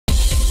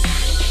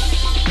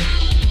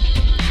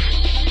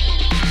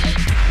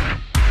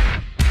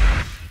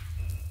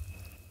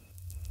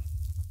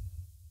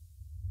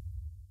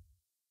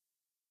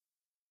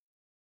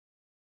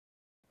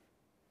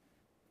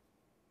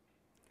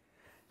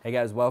Hey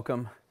guys,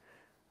 welcome.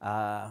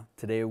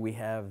 Today we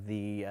have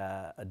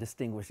a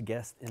distinguished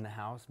guest in the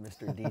house,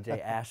 Mr.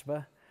 DJ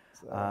Ashba,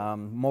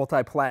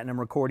 multi-platinum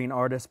recording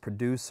artist,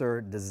 producer,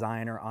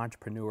 designer,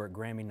 entrepreneur,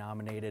 Grammy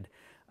nominated.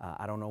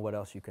 I don't know what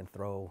else you can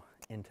throw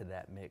into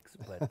that mix,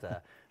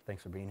 but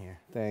thanks for being here.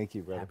 Thank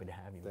you, brother. Happy to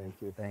have you.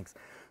 Thank you. Thanks.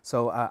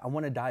 So I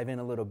want to dive in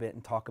a little bit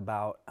and talk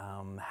about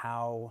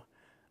how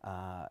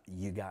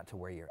you got to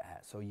where you're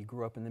at. So you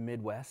grew up in the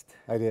Midwest.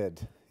 I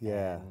did,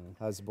 yeah.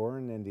 I was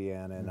born in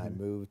Indiana, and I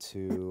moved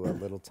to a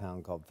little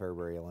town called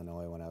Fairbury,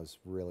 Illinois when I was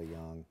really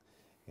young.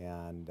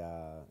 And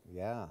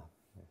yeah,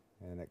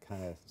 and it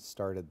kind of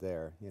started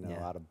there, you know,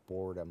 out of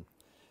boredom.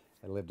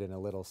 I lived in a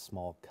little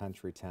small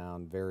country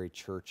town, very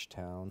church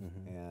town,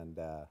 and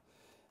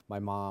my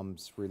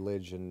mom's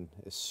religion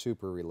is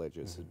super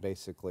religious. It's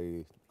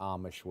basically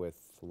Amish with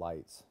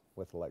lights,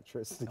 with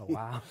electricity.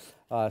 Oh,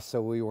 wow.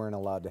 So we weren't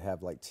allowed to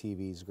have like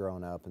TVs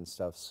growing up and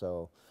stuff.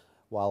 So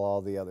while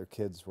all the other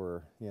kids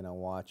were, you know,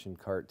 watching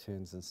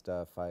cartoons and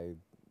stuff, I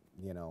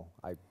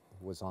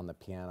was on the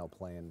piano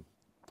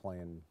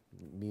playing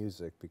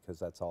music because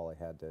that's all I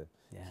had to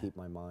keep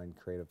my mind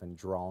creative, and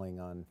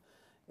drawing on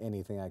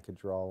anything I could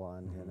draw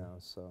on, you know.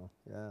 So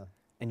yeah.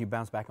 And you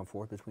bounce back and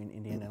forth between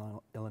Indiana and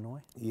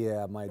Illinois?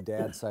 Yeah, my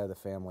dad's side of the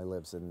family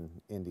lives in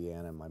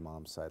Indiana, and my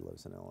mom's side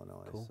lives in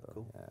Illinois. Cool, so,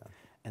 cool. Yeah.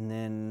 And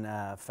then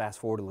fast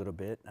forward a little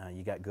bit,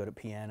 you got good at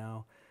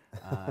piano.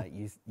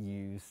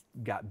 You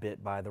got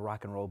bit by the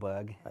rock and roll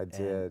bug. I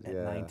did, At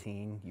yeah.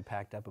 19, you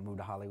packed up and moved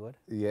to Hollywood?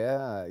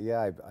 Yeah.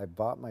 I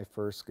bought my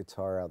first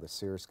guitar out of the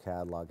Sears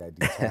catalog. I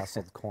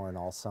detasseled corn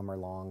all summer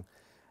long.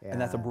 And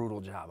that's a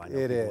brutal job. I know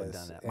It people have is,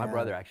 done that. My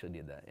brother actually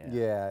did that. Yeah.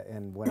 Yeah,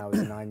 and when I was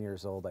 9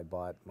 years old, I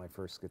bought my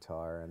first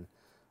guitar,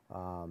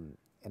 and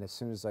as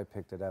soon as I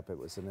picked it up, it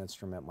was an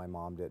instrument my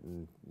mom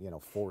didn't, you know,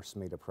 force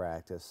me to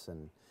practice,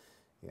 and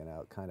you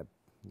know, it kind of,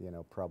 you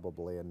know,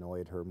 probably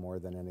annoyed her more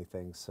than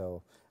anything.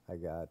 So I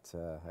got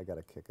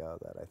a kick out of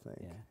that, I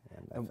think,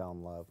 and I fell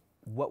in love.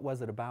 What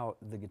was it about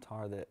the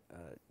guitar that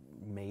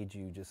made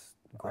you just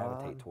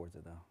gravitate towards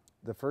it, though?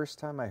 The first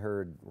time I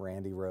heard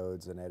Randy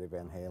Rhoads and Eddie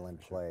Van Halen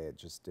play, it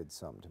just did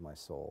something to my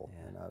soul,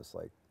 and I was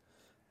like,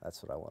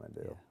 "That's what I want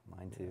to do." Yeah,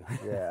 mine too.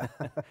 Yeah,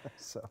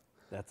 so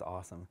that's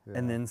awesome. Yeah.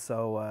 And then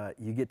so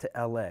you get to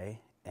LA,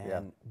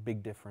 and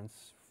big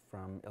difference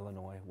from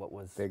Illinois. What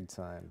was big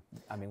time?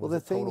 I mean, was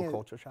it total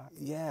culture shock?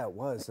 Yeah, it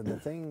was. And the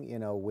thing, you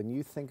know, when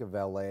you think of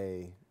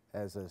LA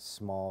as a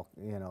small,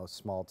 you know,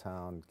 small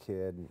town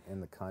kid in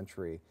the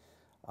country,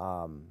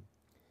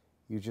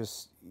 you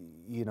just,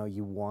 you know,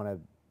 you want to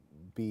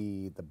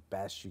be the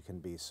best you can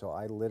be. So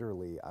I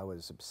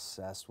was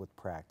obsessed with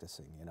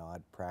practicing. You know,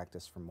 I'd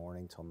practice from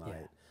morning till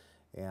night.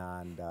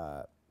 And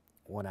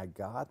when I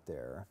got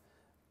there,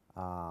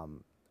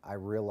 I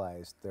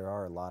realized there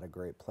are a lot of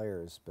great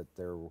players, but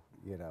there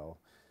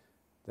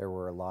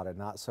were a lot of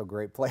not so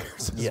great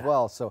players as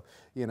well. So,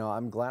 you know,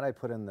 I'm glad I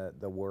put in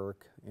the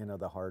work, you know,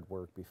 the hard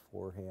work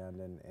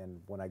beforehand. And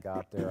when I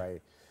got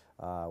there,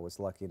 I was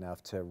lucky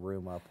enough to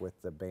room up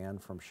with the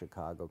band from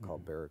Chicago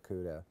called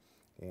Barracuda.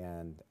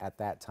 And at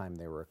that time,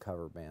 they were a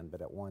cover band,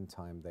 but at one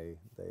time they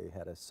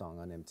had a song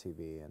on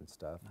MTV and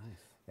stuff.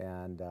 Nice.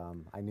 And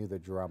I knew the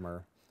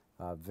drummer,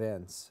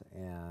 Vince,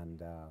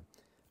 and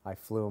I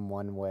flew him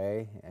one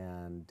way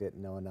and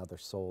didn't know another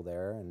soul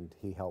there, and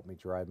he helped me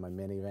drive my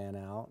minivan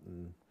out,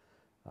 and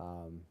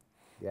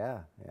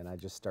and I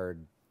just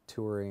started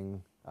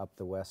touring up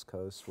the West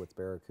Coast with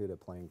Barracuda,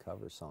 playing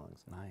cover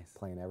songs. Nice.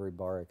 Playing every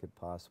bar I could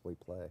possibly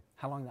play.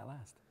 How long did that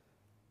last?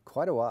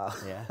 Quite a while.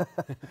 Yeah,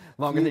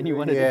 longer than you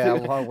wanted it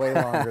to. Yeah, way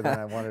longer than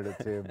I wanted it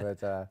to.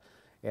 But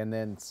and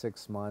then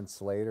 6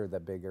 months later, the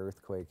big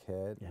earthquake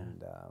hit,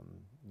 and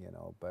you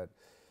know, but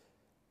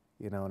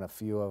you know, and a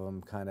few of them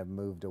kind of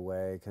moved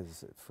away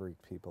because it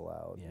freaked people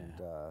out.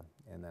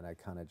 And then I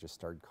kind of just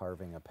started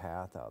carving a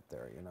path out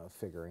there, you know,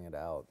 figuring it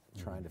out,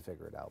 trying to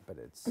figure it out. But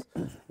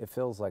it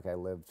feels like I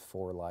lived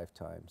 4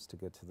 lifetimes to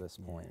get to this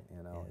point.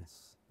 You know,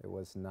 it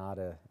was not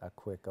a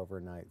quick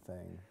overnight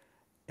thing.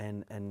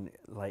 And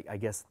like, I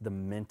guess the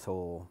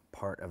mental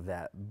part of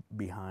that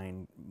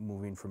behind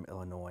moving from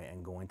Illinois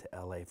and going to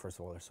LA, first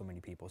of all, there's so many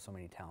people, so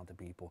many talented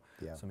people,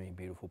 so many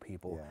beautiful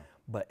people,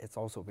 but it's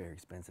also very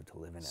expensive to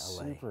live in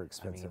LA. Super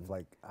expensive.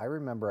 Like, I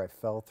remember I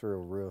fell through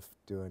a roof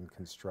doing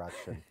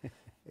construction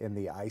in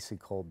the icy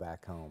cold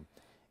back home.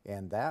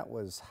 And that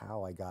was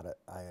how I got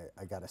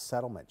a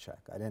settlement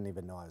check. I didn't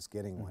even know I was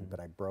getting one, but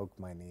I broke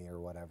my knee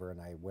or whatever,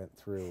 and I went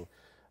through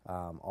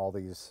all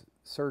these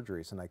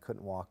surgeries, and I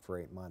couldn't walk for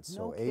 8 months. No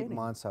So kidding. 8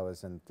 months I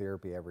was in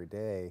therapy every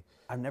day.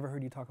 I've never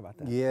heard you talk about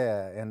that.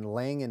 Yeah, and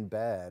laying in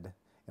bed,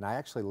 and I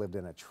actually lived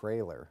in a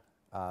trailer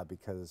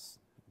because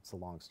it's a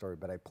long story,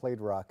 but I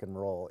played rock and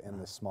roll in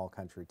this small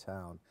country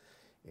town,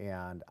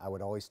 and I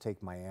would always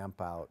take my amp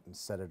out and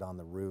set it on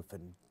the roof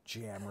and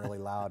jam really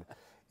loud.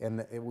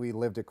 And we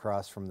lived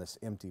across from this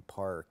empty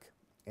park,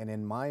 and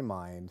in my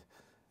mind,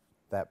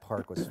 that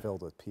park was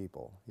filled with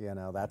people. You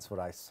know, that's what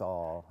I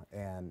saw,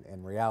 and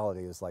in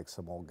reality, it was like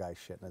some old guy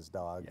shitting his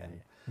dog. Yeah, And,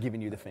 yeah.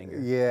 Giving you the finger.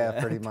 yeah,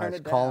 pretty Turn much.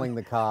 it down. Calling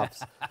the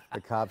cops. The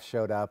cops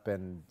showed up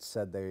and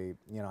said they,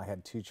 you know, I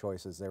had two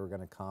choices. They were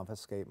going to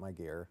confiscate my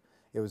gear.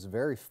 It was a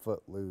very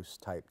footloose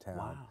type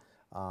town.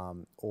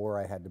 Or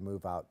I had to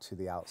move out to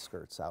the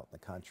outskirts, out in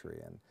the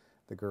country. And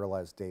the girl I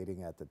was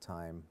dating at the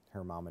time,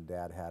 her mom and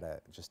dad had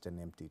just an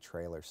empty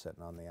trailer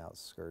sitting on the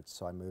outskirts.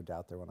 So I moved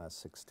out there when I was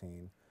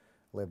 16,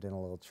 lived in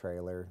a little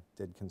trailer,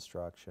 did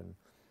construction.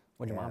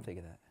 What did your mom think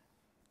of that?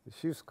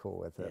 She was cool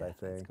with it, Yeah, I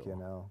think, that's you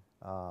cool.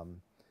 know.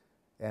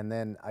 And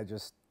then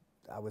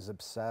I was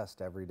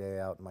obsessed every day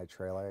out in my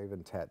trailer. I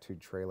even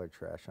tattooed trailer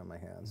trash on my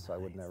hands, so I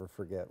would never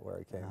forget where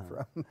I came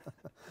from.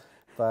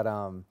 But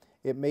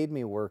it made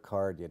me work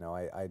hard, you know.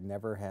 I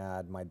never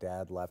had, my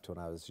dad left when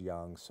I was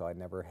young, so I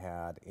never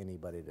had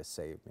anybody to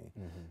save me.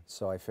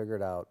 So I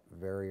figured out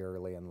very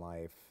early in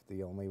life,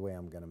 the only way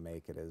I'm going to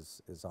make it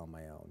is on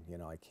my own. You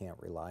know, I can't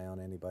rely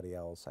on anybody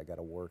else. I got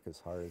to work as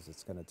hard as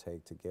it's going to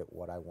take to get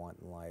what I want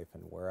in life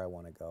and where I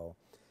want to go.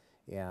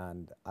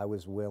 And I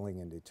was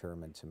willing and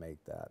determined to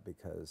make that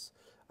because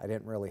I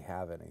didn't really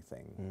have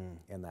anything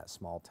in that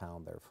small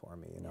town there for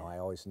me. You know, I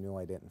always knew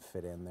I didn't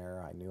fit in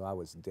there. I knew I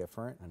was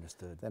different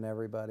than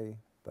everybody,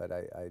 but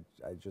I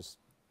just,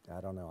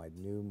 I don't know, I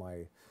knew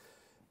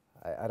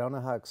I don't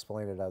know how to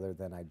explain it other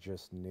than I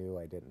just knew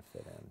I didn't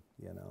fit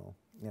in, you know.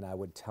 And I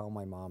would tell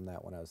my mom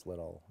that when I was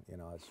little, you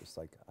know, I was just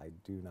like, I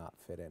do not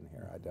fit in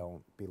here. I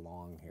don't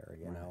belong here,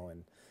 you know.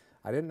 And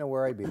I didn't know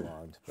where I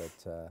belonged,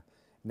 but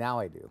now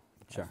I do.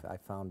 Sure. I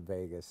found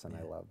Vegas, and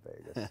I love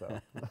Vegas.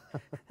 So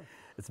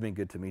It's been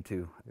good to me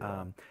too.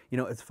 Yeah. You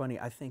know, it's funny.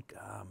 I think,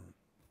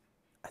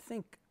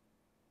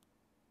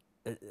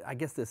 I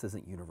guess this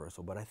isn't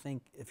universal, but I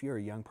think if you're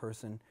a young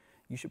person,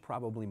 you should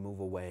probably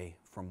move away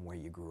from where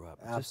you grew up,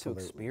 just to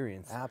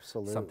experience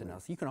something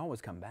else. You can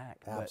always come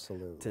back.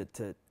 Absolutely.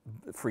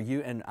 But for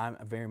you, and I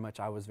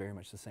was very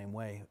much the same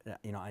way.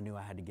 You know, I knew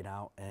I had to get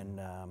out and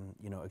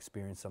you know,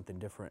 experience something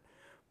different.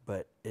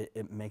 But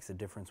it makes a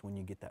difference when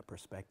you get that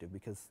perspective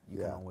because you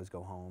can always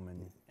go home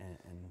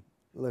and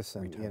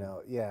listen, return. you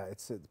know, yeah,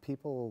 it's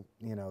people,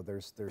 you know,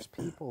 there's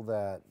people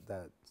that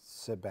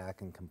sit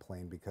back and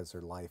complain because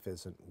their life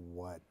isn't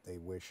what they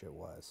wish it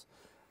was.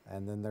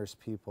 And then there's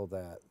people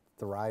that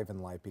thrive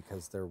in life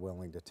because they're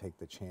willing to take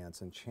the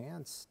chance. And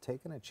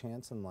taking a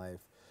chance in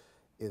life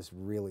is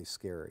really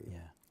scary.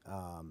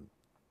 Yeah.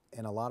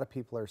 And a lot of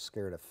people are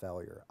scared of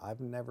failure. I've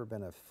never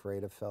been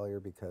afraid of failure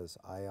because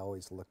I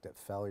always looked at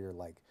failure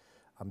like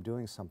I'm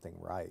doing something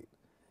right.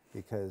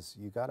 Because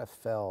you got to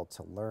fail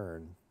to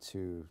learn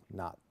to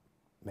not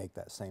make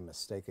that same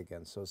mistake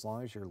again. So as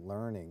long as you're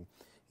learning,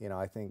 you know,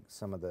 I think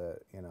some of the,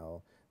 you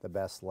know, the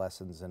best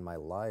lessons in my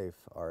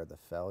life are the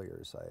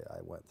failures I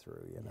went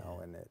through, you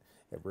know, and it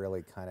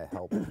really kind of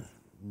helped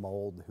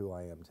mold who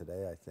I am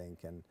today, I think.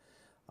 And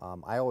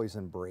I always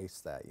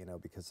embrace that, you know,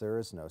 because there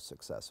is no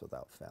success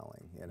without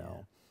failing, you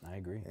know. Yeah, I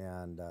agree.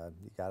 And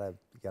you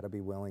gotta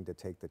be willing to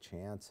take the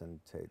chance and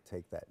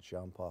take that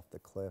jump off the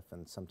cliff.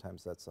 And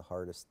sometimes that's the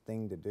hardest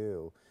thing to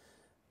do,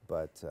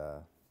 but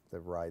the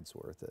ride's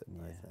worth it,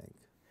 I think.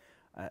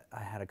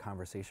 I had a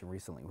conversation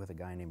recently with a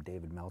guy named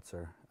David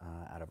Meltzer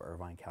out of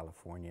Irvine,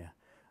 California.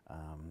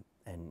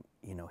 And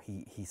you know,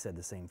 he said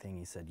the same thing.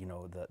 He said, you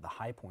know, the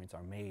high points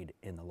are made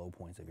in the low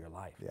points of your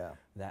life. Yeah.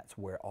 That's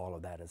where all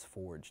of that is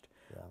forged.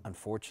 Yeah.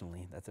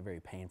 Unfortunately, that's a very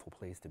painful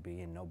place to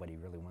be, and nobody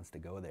really wants to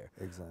go there.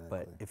 Exactly.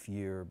 But if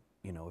you're,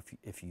 you know,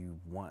 if you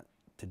want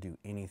to do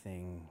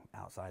anything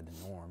outside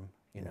the norm,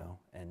 you know,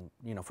 and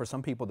you know, for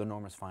some people the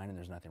norm is fine, and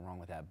there's nothing wrong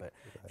with that. But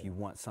if you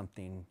want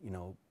something, you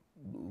know,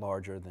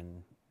 larger,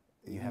 then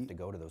you have to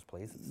go to those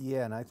places.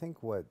 Yeah, and I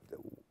think what's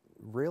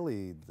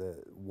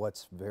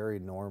very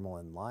normal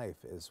in life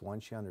is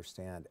once you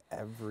understand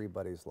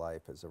everybody's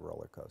life is a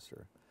roller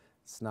coaster.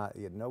 It's not,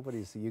 you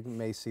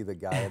may see the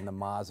guy in the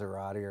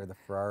Maserati or the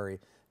Ferrari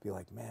be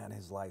like, man,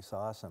 his life's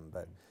awesome,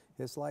 but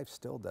his life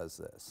still does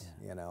this,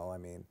 you know. I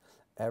mean,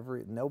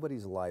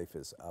 nobody's life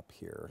is up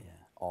here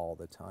all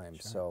the time.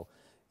 Sure. So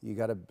you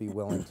got to be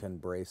willing to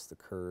embrace the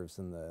curves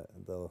and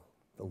the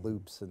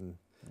loops and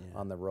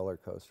on the roller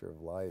coaster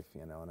of life,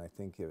 you know. And I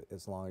think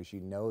as long as you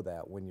know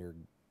that when you're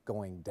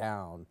going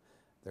down,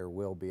 there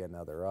will be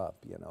another up,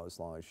 you know, as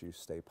long as you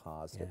stay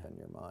positive in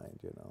your mind,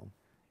 you know.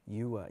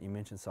 You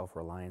mentioned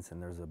self-reliance,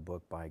 and there's a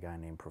book by a guy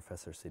named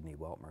Professor Sidney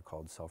Weltmer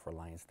called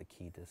Self-Reliance, The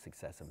Key to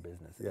Success in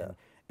Business. Yeah. And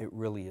it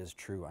really is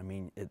true. I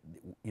mean,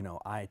 you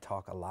know, I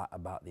talk a lot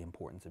about the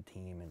importance of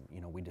team, and,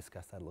 you know, we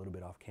discussed that a little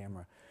bit off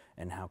camera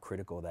and how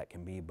critical that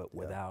can be, but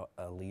without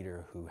a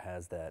leader who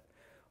has that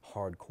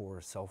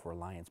hardcore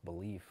self-reliance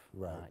belief,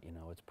 you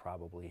know, it's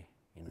probably,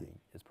 you know,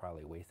 it's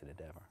probably a wasted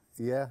endeavor.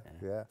 Yeah.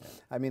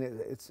 I mean,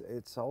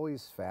 it's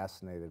always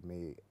fascinated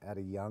me at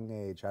a young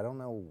age. I don't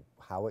know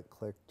how it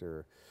clicked,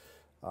 or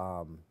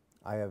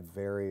I have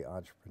very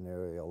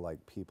entrepreneurial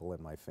like people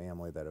in my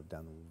family that have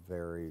done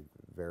very,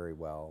 very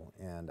well,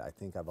 and I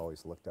think I've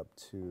always looked up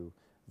to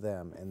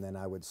them. And then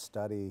I would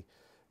study,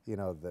 you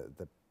know,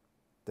 the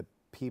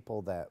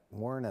people that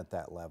weren't at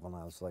that level, and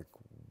I was like,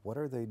 what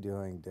are they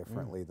doing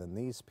differently than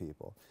these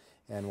people?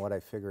 And what I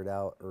figured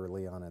out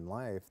early on in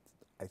life,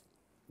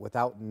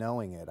 without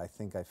knowing it, I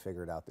think I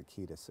figured out the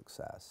key to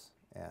success.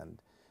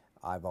 And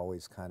I've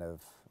always kind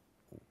of,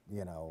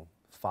 you know,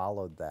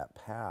 followed that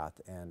path,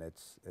 and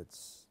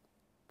it's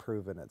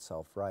proven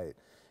itself right.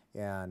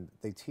 And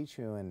they teach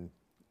you in,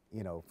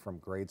 you know, from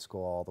grade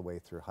school all the way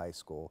through high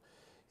school,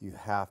 you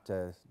have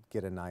to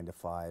get a 9 to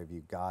 5,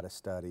 you got to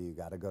study, you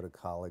got to go to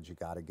college, you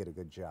got to get a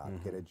good job,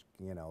 get a,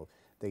 you know,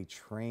 they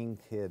train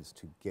kids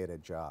to get a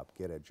job,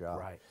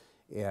 Right.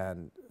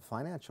 And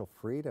financial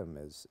freedom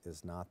is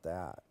not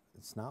that.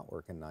 It's not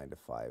working 9 to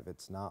 5.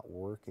 It's not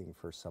working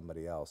for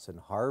somebody else. In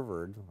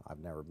Harvard, I've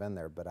never been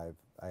there, but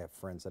I have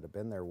friends that have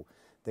been there.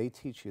 They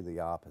teach you the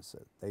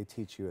opposite. They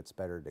teach you it's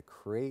better to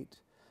create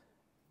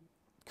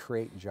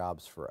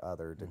jobs for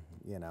other, to,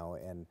 you know,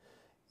 and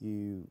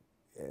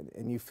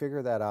you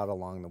figure that out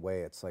along the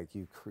way. It's like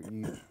you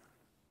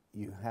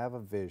have a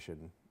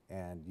vision,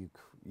 and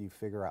you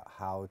figure out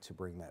how to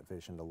bring that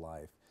vision to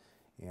life,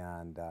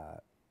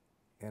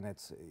 and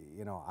it's,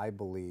 you know, I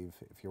believe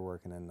if you're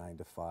working in 9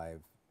 to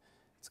 5,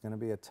 it's going to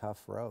be a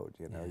tough road.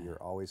 You know, you're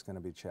always going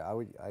to be.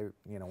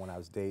 You know, when I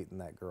was dating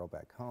that girl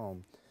back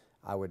home,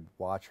 I would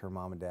watch her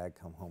mom and dad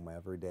come home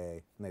every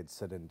day, and they'd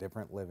sit in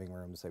different living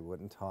rooms. They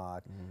wouldn't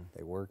talk.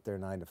 They worked their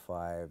 9 to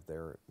 5.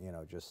 They're, you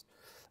know, just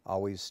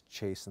always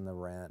chasing the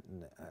rent,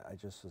 and I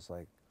just was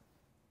like,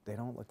 they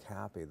don't look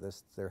happy.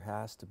 There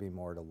has to be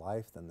more to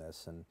life than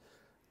this. And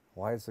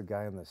why is the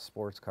guy in the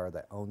sports car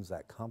that owns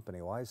that company,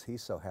 why is he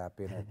so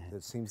happy? And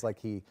it seems like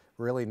he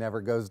really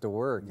never goes to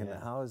work. And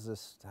how is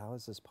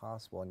this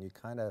possible? And you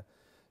kind of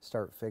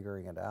start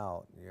figuring it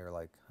out. You're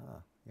like, huh,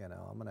 you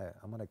know,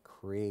 I'm gonna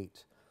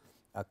create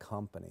a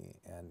company,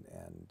 and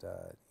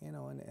you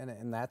know,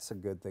 and that's a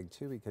good thing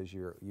too, because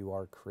you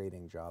are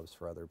creating jobs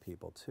for other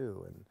people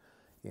too. And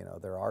you know,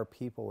 there are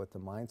people with the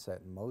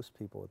mindset, and most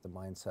people with the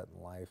mindset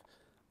in life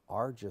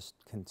are just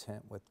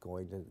content with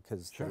going to,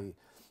 because they,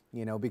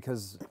 you know,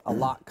 because a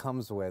lot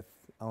comes with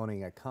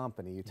owning a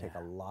company. You take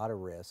a lot of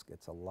risk.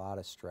 It's a lot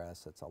of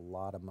stress. It's a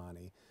lot of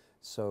money.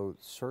 So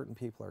certain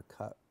people are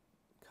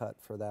cut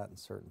for that, and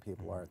certain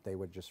people aren't. They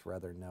would just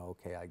rather know,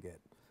 okay, I get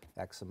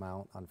X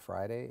amount on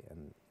Friday,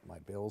 and my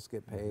bills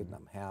get paid, and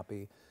I'm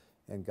happy.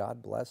 And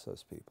God bless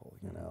those people,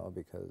 you know,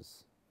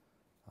 because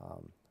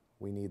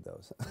we need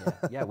those.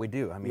 Yeah, we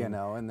do. I mean, you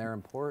know, and they're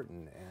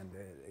important, and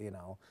you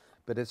know.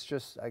 But it's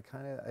just, I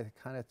kind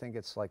of think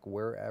it's like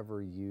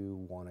wherever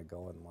you want to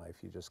go in life,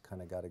 you just kind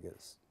of got to get,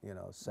 you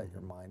know, set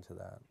your mind to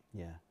that.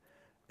 Yeah,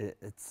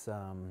 it's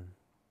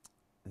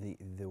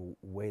the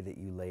way that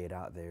you lay it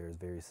out there is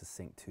very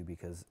succinct too,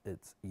 because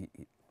it's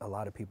a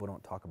lot of people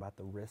don't talk about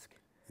the risk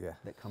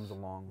that comes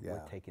along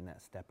with taking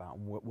that step out.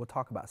 And we'll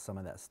talk about some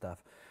of that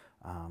stuff,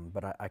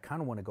 but I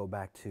kind of want to go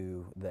back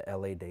to the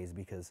LA days,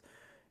 because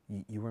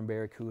you were in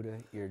Barracuda,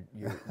 you're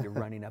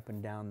running up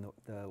and down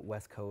the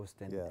West Coast,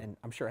 and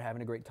I'm sure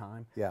having a great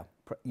time. Yeah.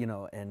 You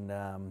know,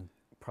 and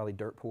probably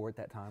dirt poor at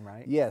that time,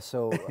 right? Yeah,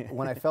 so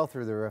when I fell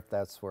through the roof,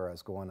 that's where I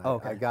was going.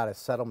 I got a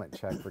settlement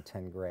check for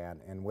 10 grand,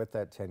 and with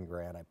that 10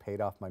 grand, I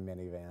paid off my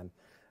minivan.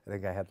 I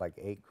think I had like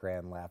 8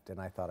 grand left, and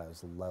I thought I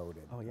was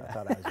loaded. Oh, yeah. I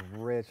thought I was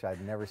rich.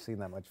 I'd never seen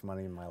that much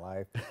money in my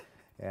life.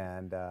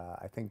 And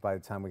I think by the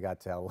time we got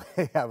to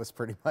LA, I was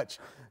pretty much,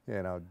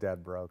 you know,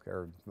 dead broke,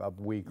 or a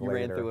week later. You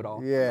ran through it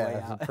all?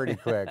 Yeah, pretty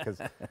quick, because,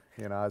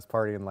 you know, I was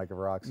partying like a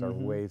rock star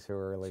way too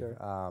early.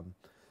 Sure.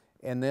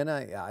 And then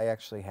I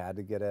actually had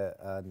to get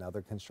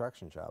another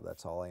construction job.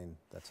 That's all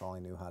I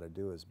knew how to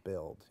do, is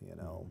build, you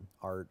know,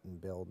 art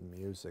and build and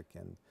music.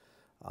 And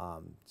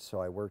so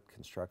I worked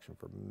construction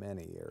for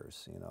many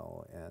years, you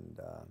know,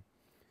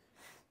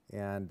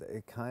 and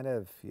it kind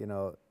of, you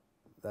know,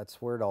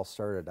 that's where it all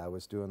started. I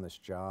was doing this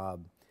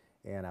job,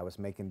 and I was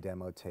making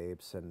demo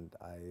tapes, and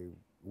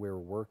we were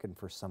working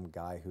for some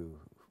guy who,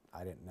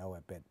 I didn't know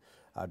it, but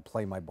I'd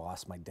play my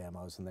boss my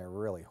demos, and they're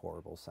really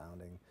horrible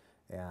sounding.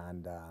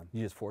 And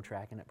you just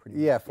 4-tracking it pretty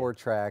much? Yeah,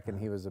 4-track, and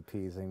he was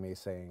appeasing me,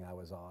 saying I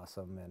was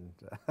awesome,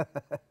 and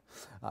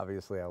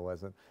obviously I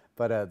wasn't.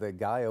 But the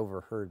guy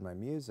overheard my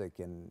music,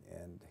 and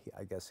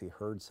I guess he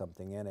heard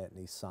something in it, and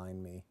he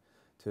signed me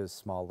to his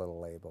small little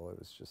label. It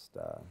was just,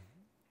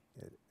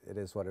 it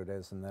is what it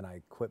is. And then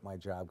I quit my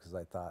job because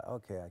I thought,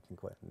 okay, I can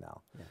quit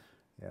now. Yeah.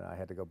 You know, I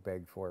had to go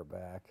beg for it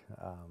back.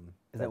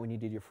 Is that when you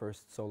did your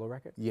first solo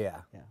record?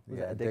 Yeah. Yeah. Was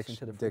that Addiction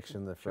to the Friction?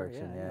 Addiction to the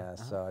Friction, sure, yeah.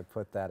 So I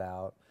put that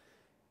out,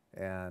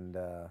 and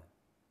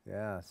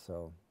yeah,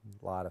 so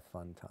a lot of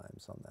fun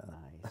times on that.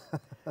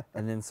 Nice.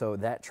 And then so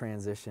that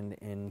transitioned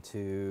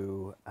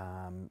into,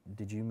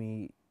 did you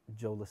meet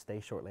Joe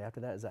Lestay shortly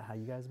after that? Is that how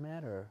you guys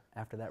met, or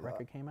after that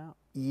record came out?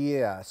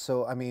 Yeah,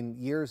 so I mean,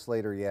 years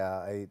later,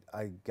 yeah,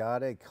 I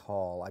got a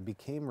call. I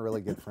became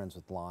really good friends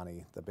with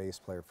Lonnie, the bass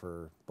player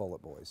for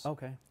Bullet Boys.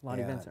 Okay,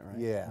 Lonnie Vincent, right?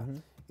 Yeah,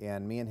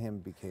 and me and him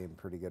became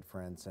pretty good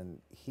friends, and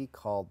he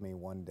called me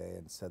one day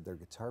and said their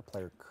guitar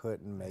player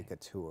couldn't make a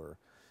tour,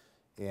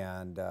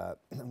 and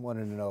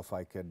wanted to know if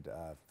I could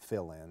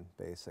fill in,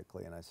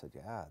 basically. And I said,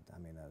 yeah, I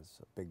mean, it was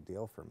a big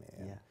deal for me.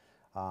 And,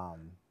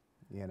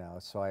 You know,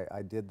 so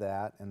I did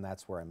that, and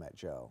that's where I met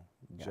Joe.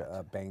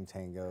 Gotcha. Bang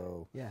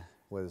Tango Yeah.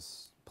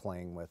 was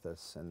playing with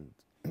us, and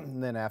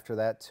then after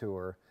that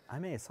tour, I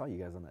may have saw you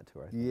guys on that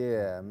tour, I think.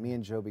 yeah, me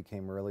and Joe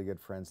became really good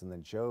friends, and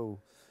then Joe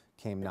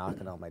came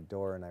knocking on my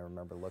door, and I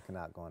remember looking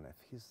out going, if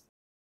he's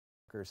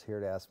here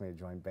to ask me to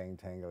join Bang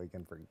Tango, he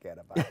can forget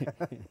about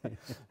it.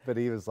 But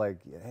he was like,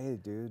 hey,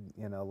 dude,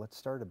 you know, let's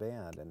start a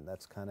band, and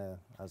that's kind of,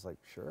 I was like,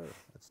 sure,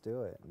 let's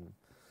do it. And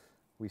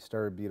we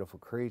started Beautiful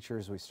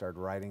Creatures. We started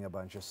writing a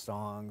bunch of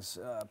songs,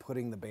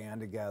 putting the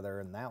band together,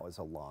 and that was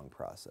a long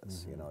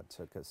process. You know, it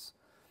took us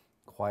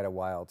quite a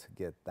while to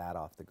get that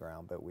off the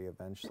ground, but we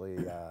eventually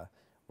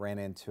ran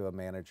into a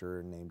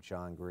manager named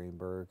John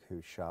Greenberg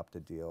who shopped a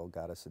deal,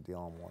 got us a deal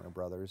on Warner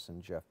Brothers,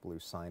 and Jeff Blue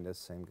signed us,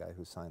 same guy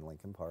who signed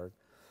Linkin Park.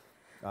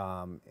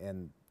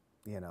 And,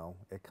 you know,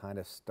 it kind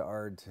of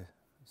started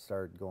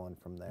going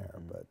from there,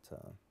 but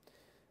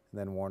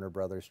then Warner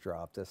Brothers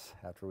dropped us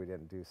after we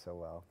didn't do so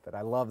well. But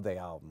I love the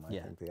album. I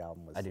think the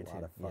album was a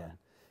lot of fun.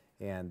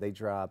 Yeah. And they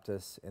dropped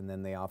us, and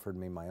then they offered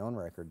me my own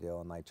record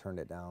deal, and I turned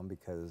it down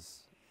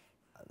because,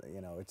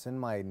 you know, it's in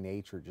my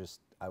nature.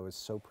 Just I was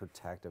so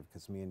protective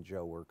because me and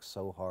Joe worked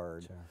so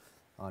hard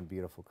on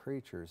Beautiful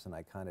Creatures, and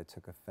I kind of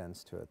took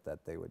offense to it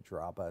that they would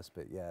drop us,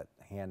 but yet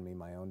hand me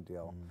my own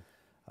deal.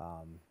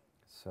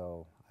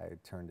 So I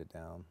turned it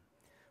down.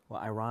 Well,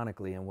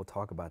 ironically, and we'll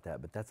talk about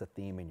that, but that's a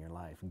theme in your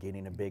life,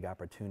 getting a big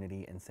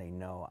opportunity and saying,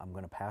 no, I'm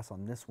going to pass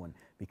on this one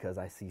because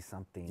I see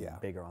something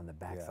bigger on the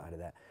backside of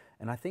that.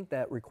 And I think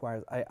that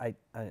requires, I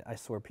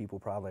swear people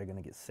probably are going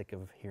to get sick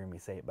of hearing me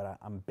say it, but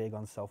I'm big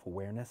on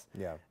self-awareness.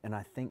 Yeah. And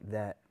I think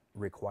that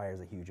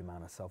requires a huge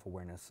amount of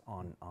self-awareness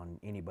on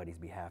anybody's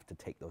behalf to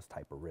take those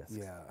type of risks.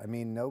 Yeah, I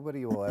mean,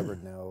 nobody will ever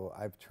know.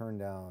 I've turned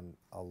down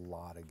a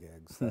lot of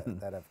gigs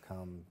that have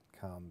come,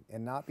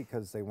 and not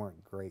because they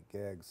weren't great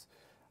gigs.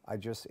 I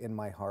just, in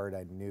my heart,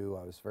 I knew,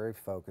 I was very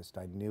focused.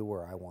 I knew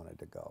where I wanted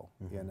to go,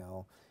 you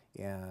know,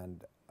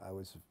 and I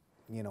was,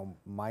 you know,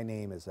 my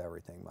name is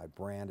everything. My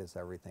brand is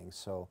everything.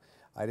 So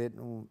I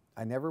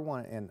never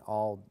want, and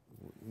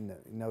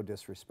no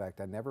disrespect,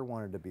 I never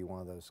wanted to be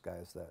one of those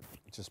guys that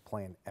just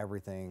playing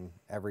everything,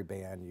 every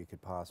band you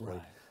could possibly.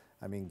 Right.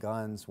 I mean,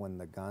 Guns, when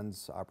the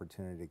Guns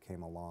opportunity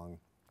came along,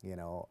 you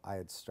know, I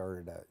had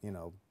started to, you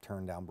know,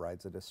 turn down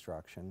Brides of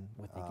Destruction.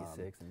 With Nikki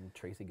Sixx and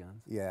Tracy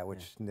Guns. Yeah,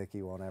 which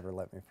Nikki won't ever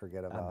let me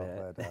forget about.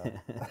 I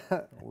bet.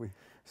 But we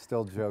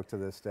still joke to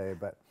this day.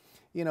 But,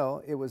 you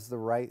know, it was the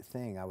right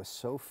thing. I was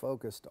so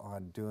focused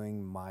on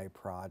doing my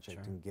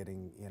project and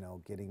getting, you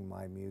know, getting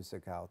my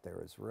music out there.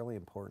 It was really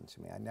important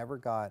to me. I never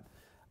got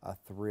a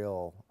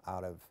thrill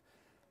out of,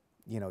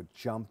 you know,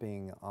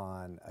 jumping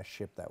on a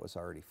ship that was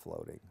already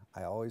floating.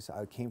 I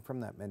came from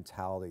that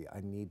mentality,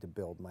 I need to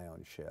build my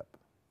own ship.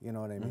 You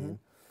know what I mean?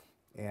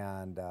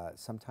 And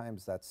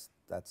sometimes that's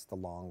the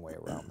long way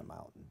around the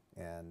mountain.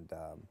 And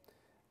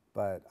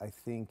but I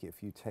think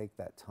if you take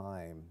that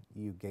time,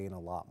 you gain a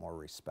lot more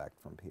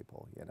respect from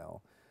people. You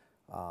know,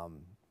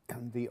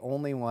 the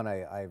only one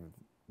I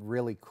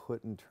really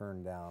couldn't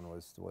turn down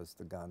was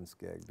the Guns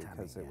gig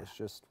because it was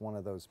just one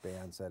of those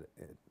bands that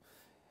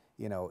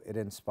you know, it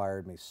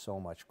inspired me so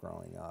much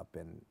growing up,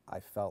 and I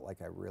felt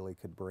like I really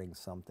could bring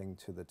something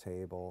to the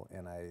table,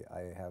 and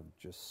I have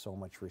just so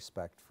much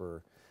respect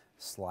for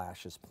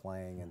Slash's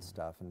playing and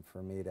stuff, and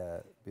for me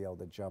to be able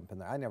to jump in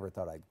there, I never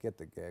thought I'd get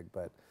the gig,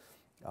 but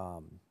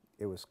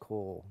it was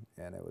cool,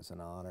 and it was an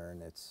honor,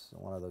 and it's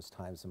one of those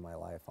times in my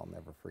life I'll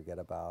never forget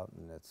about,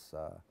 and it's,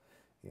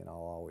 you know,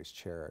 I'll always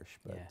cherish.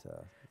 But,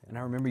 and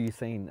I remember you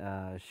saying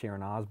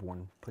Sharon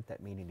Osbourne put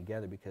that meeting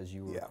together because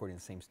you were recording in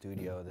the same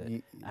studio that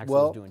Axl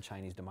was doing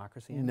Chinese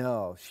Democracy in?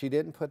 No, she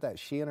didn't put that.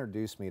 She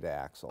introduced me to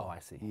Axl. Oh, I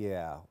see.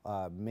 Yeah,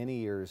 many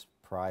years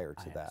prior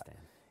to that. Understand.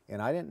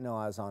 And I didn't know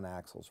I was on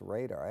Axl's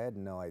radar. I had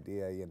no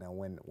idea. You know,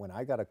 when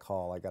I got a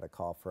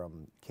call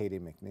from Katie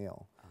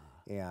McNeil.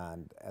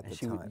 And at the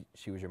time,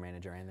 she was your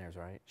manager and theirs,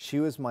 right? She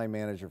was my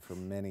manager for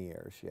many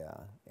years, yeah.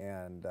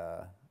 And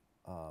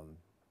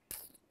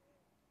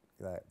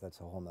that's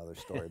a whole nother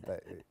story,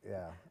 but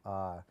yeah.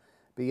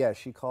 But yeah,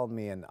 she called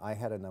me, and I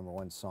had a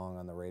 #1 song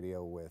on the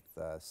radio with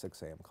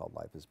 6 a.m. called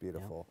 "Life Is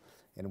Beautiful,"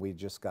 and we'd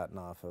just gotten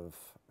off of,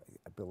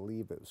 I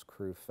believe it was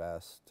Crew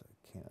Fest.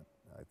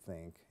 I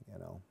think, you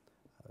know,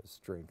 I was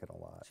drinking a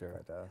lot.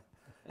 Sure.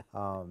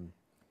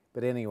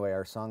 But anyway,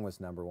 our song was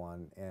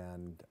 #1,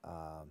 and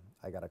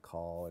I got a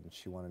call, and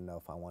she wanted to know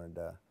if I wanted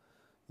to,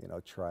 you know,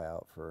 try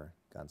out for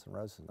Guns N'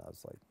 Roses, and I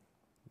was like,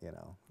 you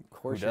know, of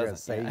course you're going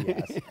to say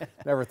yes.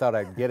 Never thought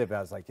I'd get it, but I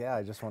was like, yeah,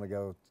 I just want to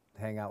go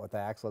hang out with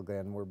Axl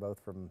again. We're both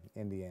from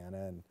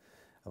Indiana, and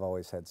I've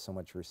always had so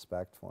much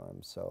respect for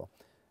him. So,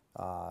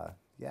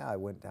 yeah, I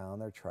went down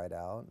there, tried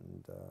out,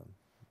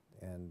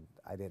 and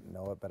I didn't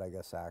know it, but I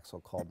guess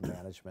Axl called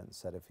management and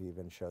said if he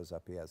even shows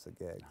up, he has a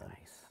gig. Nice. And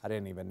I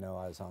didn't even know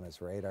I was on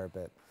his radar,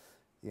 but,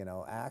 you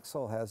know,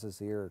 Axl has his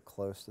ear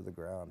close to the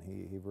ground.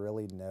 He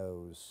really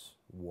knows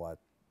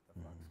what's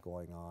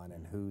going on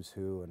and who's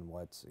who and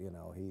what's, you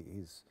know,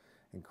 he's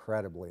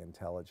incredibly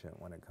intelligent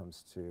when it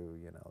comes to,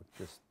 you know,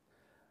 just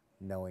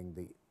knowing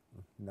the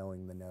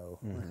knowing the no,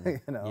 Mm-hmm.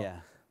 you know. Yeah.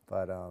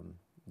 But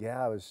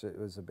yeah, it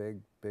was a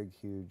big,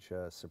 huge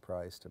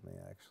surprise to me,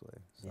 actually.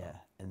 So. Yeah,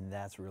 and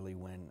that's really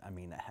when, I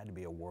mean, that had to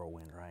be a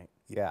whirlwind, right?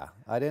 Yeah,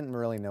 I didn't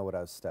really know what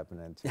I was stepping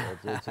into.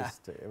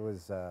 It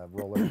was a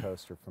roller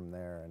coaster from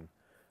there, and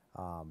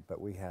but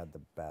we had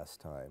the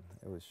best time.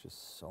 It was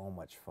just so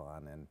much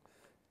fun and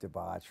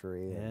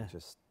debauchery, Yeah. and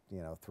just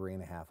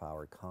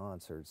 3.5-hour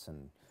concerts,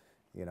 and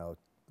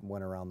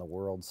went around the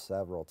world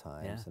several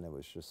times, Yeah. and it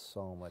was just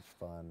so much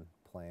fun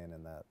playing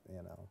in that,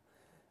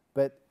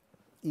 But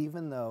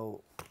even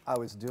though I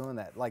was doing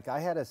that, like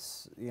I had a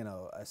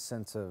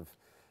sense of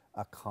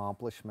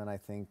accomplishment, I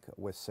think,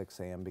 with 6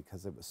 a.m.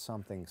 because it was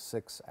something,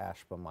 6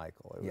 Ashba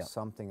Michael. It was Yep.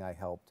 something I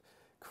helped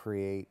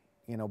create.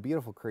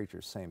 Beautiful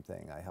Creatures, same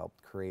thing. I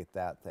helped create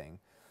that thing.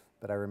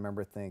 But I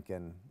remember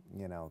thinking,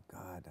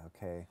 God,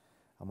 okay,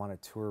 I'm on a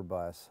tour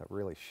bus, a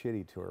really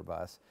shitty tour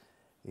bus,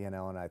 and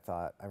I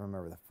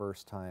remember the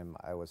first time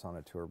I was on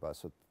a tour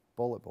bus with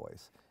Bullet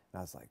Boys, and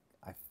I was like,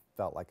 I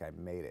felt like I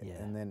made it.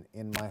 Yeah. And then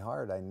in my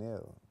heart, I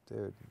knew,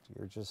 dude,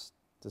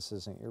 this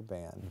isn't your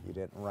band. Mm-hmm. You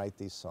didn't write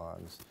these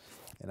songs.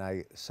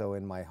 And so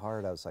in my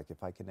heart, I was like,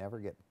 if I can ever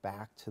get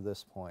back to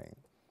this point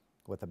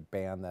with a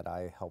band that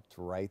I helped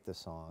write the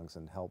songs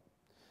and help,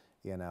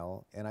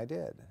 and I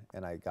did.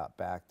 And I got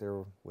back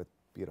there with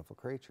Beautiful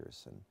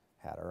Creatures and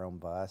had our own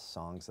bus,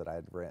 songs that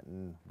I'd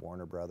written,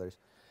 Warner Brothers,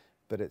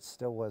 but it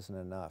still wasn't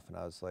enough. And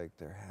I was like,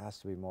 there has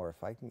to be more.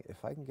 If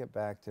I can get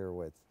back there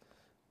with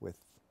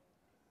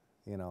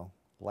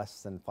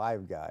less than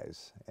 5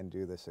 guys and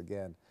do this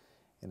again.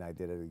 And I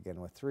did it again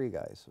with 3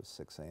 guys with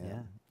 6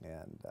 a.m.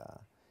 Yeah.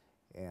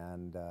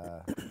 And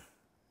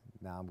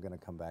now I'm going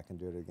to come back and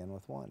do it again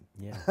with 1.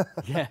 Yeah,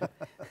 yeah.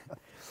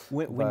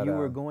 When you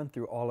were going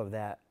through all of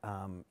that,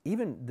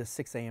 even the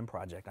 6 a.m.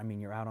 project, I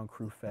mean, you're out on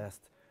Crew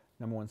Fest,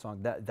 #1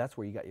 song, that's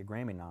where you got your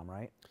Grammy nom,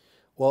 right?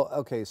 Well,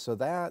 okay, so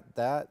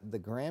the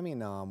Grammy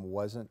nom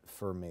wasn't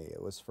for me.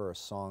 It was for a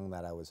song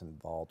that I was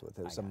involved with.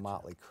 It was a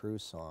Motley Crue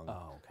song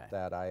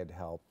that I had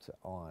helped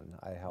on.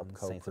 I helped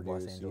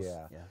co-produce.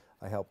 Yeah.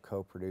 I helped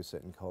co-produce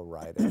it and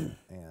co-write it,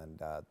 and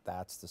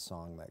that's the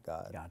song that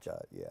got.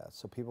 Yeah.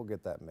 So people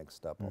get that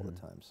mixed up all the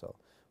time. So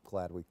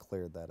glad we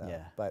cleared that out.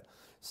 Yeah. But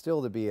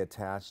still, to be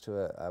attached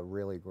to a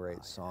really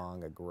great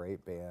song, a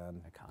great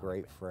band,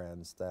 great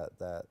friends.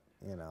 That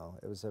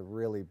it was a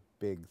really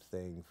big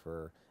thing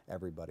for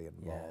everybody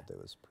involved. Yeah.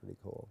 It was pretty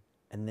cool.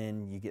 And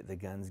then you get the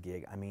Guns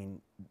gig. I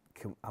mean,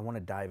 I want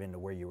to dive into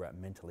where you were at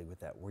mentally with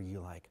that. Were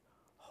you like,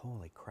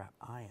 holy crap,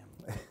 I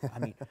am? I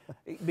mean,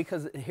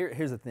 because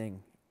here's the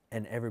thing,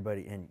 and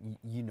everybody, and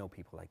you know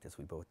people like this,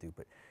 we both do,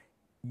 but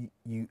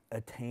you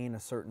attain a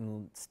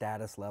certain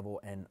status level,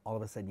 and all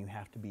of a sudden you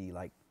have to be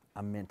like,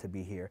 I'm meant to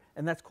be here.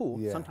 And that's cool.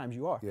 Yeah. Sometimes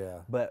you are. Yeah.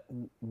 But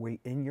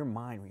in your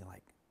mind, you're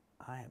like,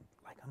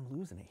 I'm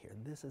losing it here.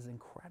 This is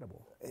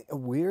incredible.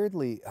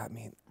 Weirdly,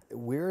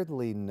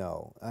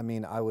 no. I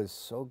mean, I was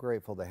so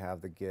grateful to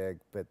have the gig,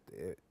 but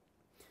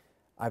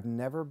I've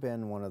never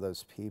been one of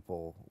those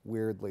people,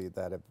 weirdly,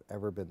 that have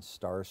ever been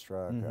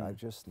starstruck. Mm-hmm. I've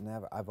just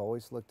never. I've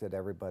always looked at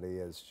everybody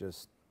as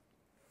just,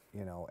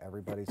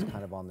 everybody's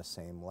kind of on the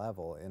same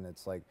level. And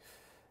it's like,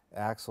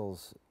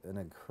 Axl's an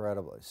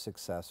incredible,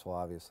 successful,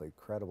 obviously,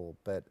 credible,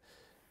 but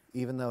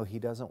even though he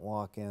doesn't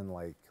walk in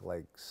like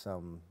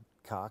some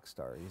cock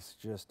star, he's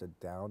just a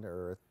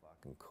down-to-earth,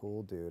 fucking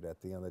cool dude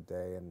at the end of the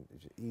day, and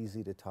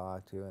easy to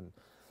talk to,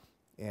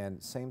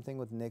 and same thing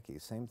with Nikki,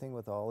 same thing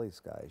with all these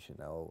guys,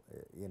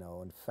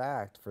 in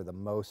fact, for the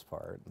most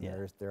part,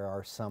 there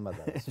are some of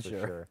those for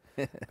sure,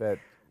 but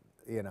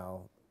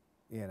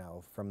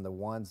from the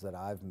ones that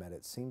I've met,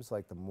 it seems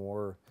like the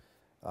more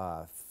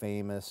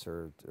famous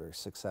or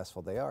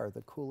successful they are,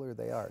 the cooler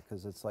they are,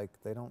 because it's like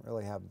they don't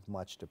really have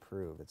much to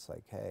prove. It's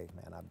like, hey,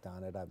 man, I've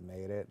done it, I've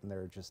made it, and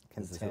they're just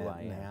content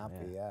and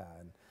happy,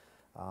 And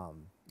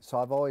so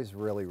I've always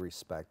really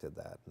respected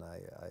that, and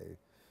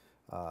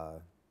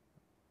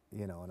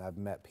and I've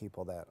met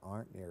people that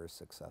aren't near as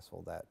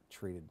successful that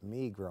treated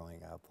me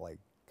growing up like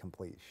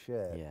complete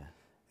shit. Yeah.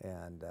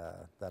 And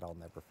that I'll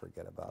never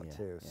forget about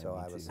too. Yeah, so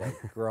me I was too.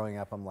 like, growing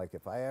up, I'm like,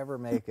 if I ever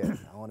make it,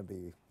 I want to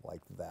be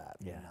like that,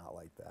 and not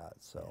like that.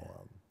 So,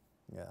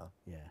 yeah.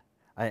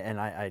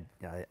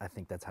 I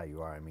think that's how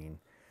you are. I mean,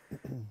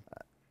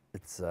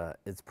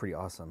 it's pretty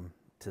awesome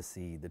to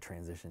see the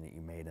transition that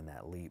you made in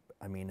that leap.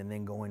 I mean, and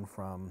then going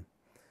from,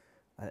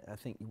 I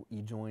think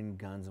you joined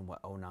Guns in what,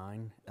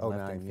 09? And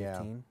left in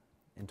 15?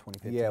 In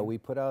 2015? Yeah, we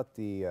put out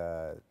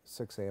the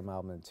 6 a.m.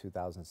 album in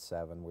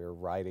 2007. We were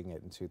writing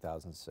it in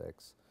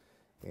 2006.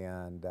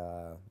 And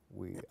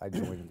I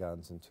joined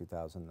Guns in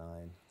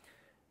 2009.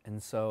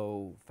 And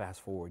so, fast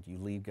forward, you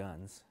leave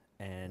Guns,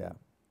 and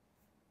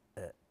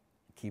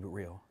keep it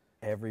real.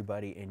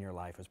 Everybody in your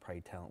life is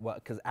probably telling, well,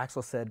 because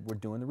Axl said, we're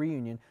doing the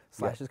reunion,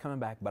 Slash is coming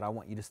back, but I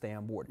want you to stay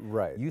on board.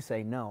 Right. You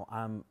say, no,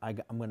 I'm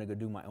going to go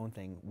do my own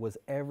thing. Was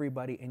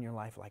everybody in your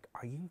life like,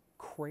 are you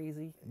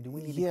crazy? Do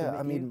we need to commit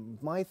I mean,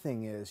 my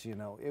thing is,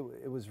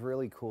 it was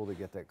really cool to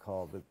get that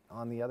call, but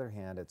on the other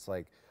hand, it's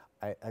like,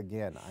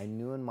 again, I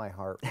knew in my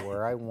heart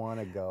where I want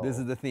to go. This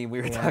is the theme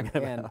we were talking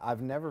about. And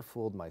I've never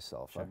fooled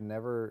myself. Sure. I've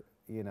never,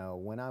 you know,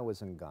 when I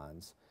was in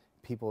Guns,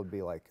 people would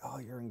be like, "Oh,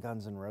 you're in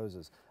Guns N'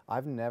 Roses."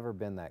 I've never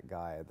been that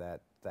guy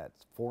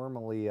that's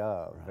formally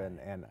of, Right.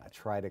 and I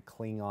try to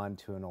cling on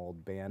to an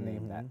old band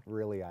name that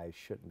really I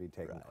shouldn't be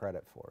taking Right.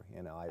 credit for.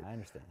 You know, I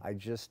understand.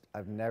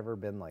 I've never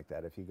been like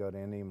that. If you go to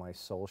any of my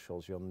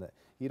socials, you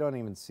don't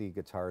even see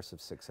Guitarists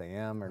of 6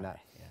 a.m. or not,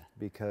 yeah.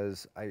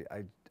 because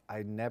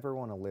I never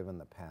want to live in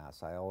the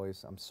past.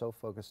 I'm so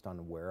focused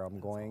on where I'm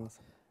going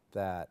awesome.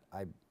 that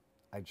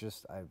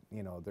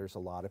you know, there's a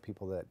lot of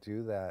people that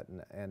do that,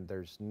 and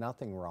there's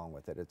nothing wrong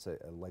with it. It's a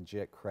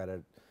legit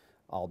credit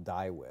I'll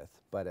die with,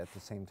 but at the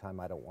same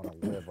time, I don't want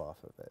to live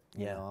off of it.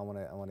 You Yeah. know,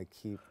 I want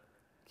to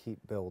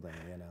keep building.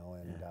 You know,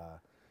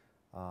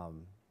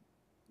 and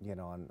you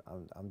know,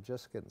 I'm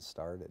just getting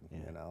started.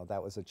 Yeah. You know,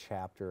 that was a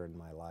chapter in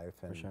my life,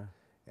 and For sure.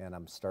 and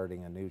I'm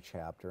starting a new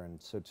chapter.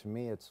 And so to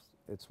me,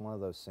 it's one of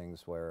those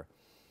things where,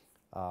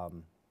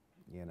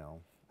 you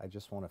know, I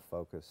just want to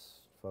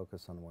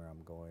focus on where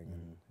I'm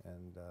going,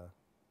 and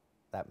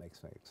that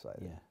makes me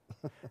excited.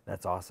 Yeah,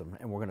 that's awesome.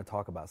 And we're going to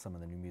talk about some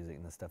of the new music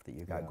and the stuff that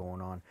you got Yeah.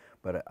 going on.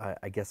 But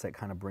I guess that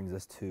kind of brings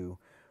us to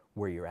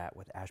where you're at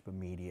with Ashba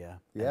Media.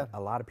 Yeah. And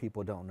a lot of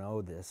people don't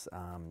know this.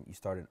 You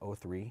started in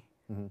 03,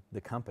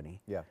 the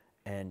company. Yeah.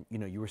 And you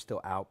know, you were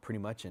still out pretty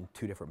much in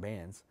 2 different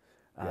bands.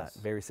 Yes.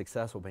 Very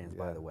successful bands,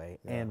 by Yeah, the way,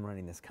 yeah. and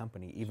running this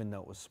company, even though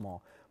it was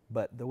small.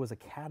 But there was a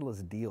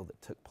catalyst deal that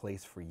took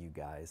place for you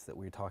guys that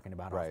we were talking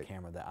about Right. off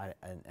camera. That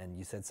and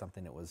you said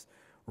something that was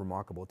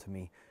remarkable to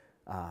me.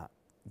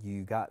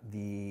 You got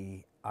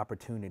the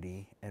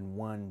opportunity and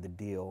won the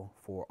deal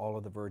for all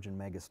of the Virgin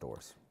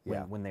Megastores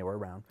Yeah. when they were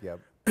around. Yep.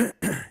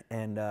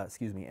 And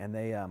excuse me, and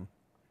they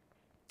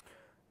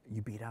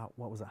you beat out,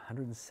 what was it,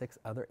 106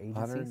 other agencies?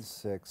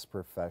 106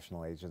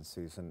 professional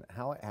agencies, and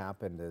how it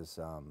happened is,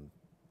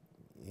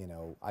 you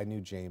know, I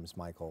knew James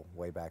Michael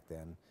way back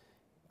then,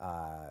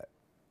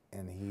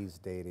 and he's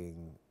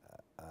dating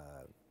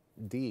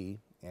Dee,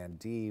 and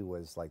Dee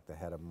was like the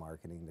head of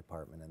marketing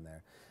department in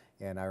there.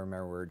 And I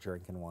remember we were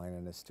drinking wine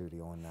in the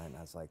studio one night, and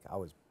I was like, I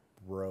was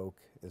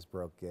broke as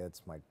broke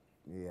gets. My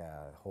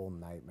whole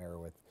nightmare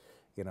with,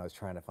 you know, I was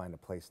trying to find a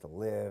place to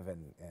live,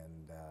 and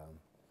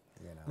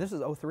you know. This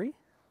is 03?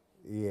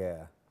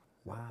 Yeah.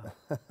 Wow.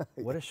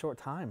 What a short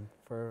time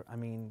for, I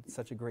mean,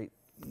 such a great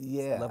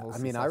Yeah, level of I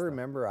mean, I success, though.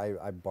 remember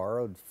I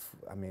borrowed,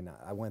 I mean,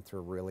 I went through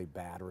a really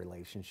bad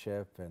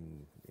relationship,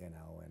 and, you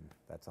know, and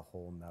that's a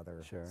whole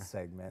nother Sure.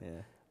 segment.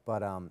 Yeah.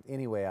 But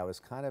anyway, I was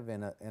kind of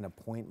in a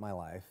point in my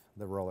life,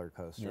 the roller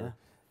coaster,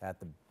 at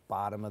the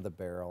bottom of the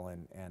barrel,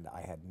 and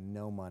I had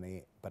no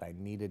money, but I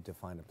needed to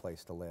find a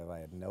place to live. I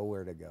had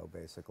nowhere to go,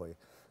 basically.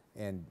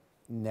 And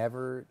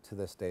never to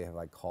this day have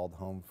I called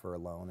home for a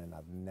loan, and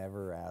I've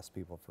never asked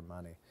people for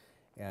money.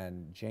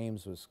 And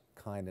James was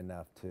kind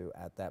enough to,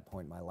 at that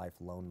point in my life,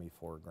 loan me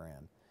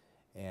 $4,000.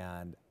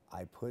 And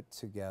I put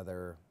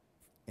together,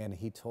 and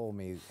he told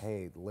me,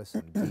 hey,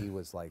 listen, Dee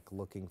was like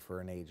looking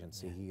for an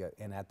agency.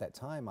 And at that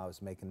time, I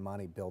was making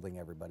money building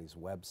everybody's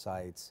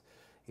websites.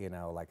 You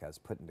know, like I was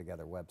putting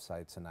together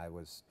websites, and I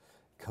was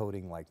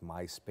coding like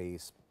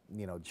MySpace,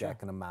 you know,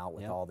 decking them out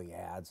with all the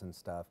ads and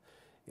stuff.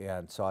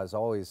 And so I was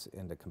always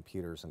into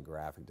computers and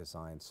graphic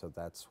design. So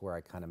that's where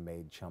I kind of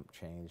made chump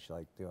change,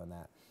 like doing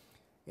that.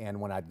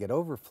 And when I'd get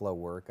overflow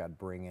work, I'd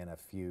bring in a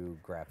few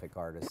graphic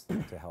artists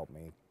to help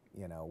me,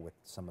 you know, with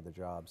some of the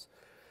jobs.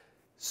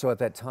 So at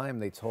that time,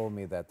 they told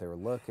me that they were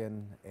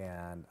looking,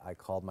 and I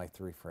called my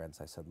 3 friends.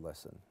 I said,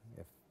 listen,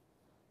 if,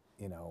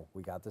 you know,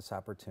 we got this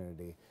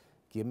opportunity,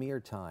 give me your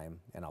time,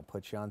 and I'll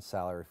put you on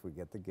salary if we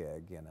get the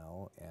gig, you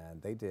know.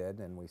 And they did,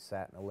 and we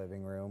sat in a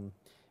living room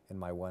in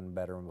my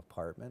 1-bedroom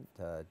apartment.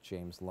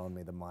 James loaned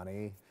me the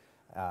money.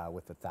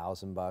 With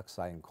 $1,000,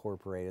 I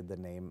incorporated the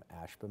name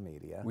Ashba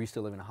Media. Were you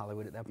still living in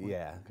Hollywood at that point?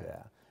 Yeah,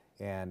 yeah.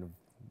 And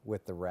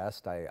with the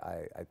rest,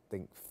 I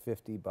think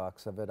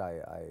 $50 of it,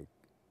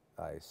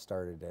 I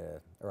started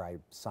I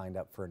signed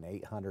up for an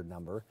 800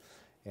 number,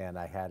 and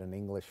I had an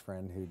English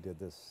friend who did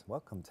this,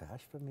 welcome to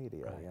Ashba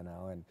Media, you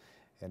know,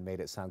 and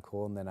made it sound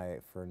cool. And then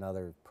for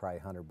another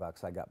probably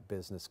 $100, I got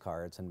business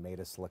cards and made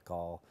us look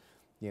all,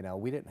 you know,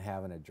 we didn't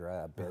have an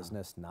address,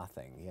 business,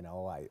 nothing, you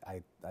know.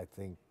 I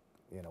think,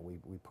 you know,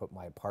 we put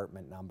my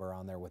apartment number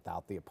on there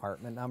without the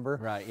apartment number.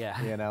 Right,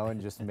 yeah. You know,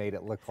 and just made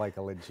it look like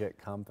a legit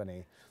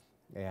company.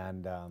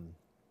 And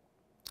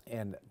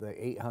the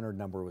 800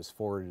 number was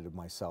forwarded to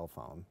my cell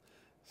phone.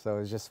 So it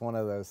was just one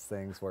of those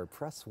things where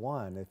press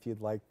 1 if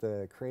you'd like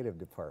the creative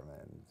department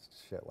and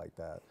shit like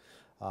that.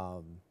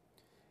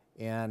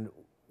 And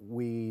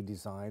we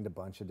designed a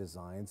bunch of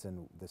designs,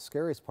 and the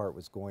scariest part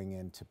was going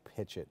in to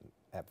pitch it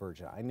at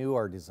Virgin. I knew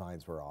our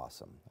designs were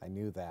awesome. I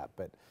knew that,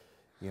 but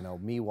you know,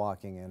 me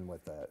walking in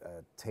with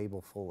a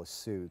table full of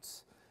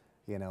suits,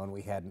 you know, and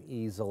we had an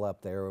easel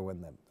up there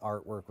when the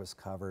artwork was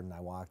covered, and I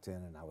walked in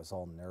and I was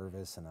all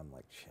nervous, and I'm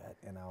like, shit,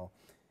 you know.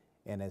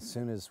 And as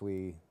soon as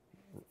we,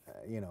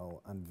 you know,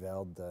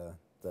 unveiled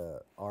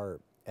the art,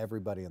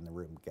 everybody in the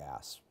room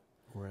gasped.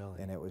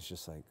 Really? And it was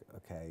just like,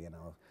 okay, you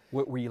know.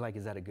 What were you like?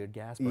 Is that a good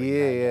gasp? Or a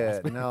Yeah, bad yeah.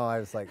 gasp? No, I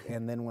was like,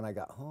 and then when I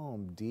got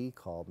home, Dee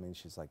called me and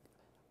she's like,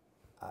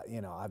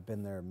 you know, I've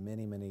been there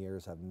many, many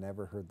years. I've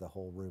never heard the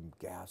whole room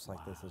gasp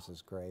like this. This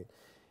is great.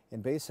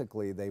 And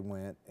basically they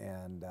went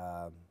and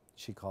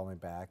she called me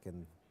back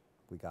and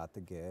we got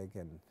the gig.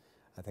 And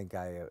I think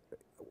you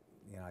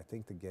know, I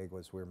think the gig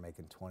was we were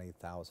making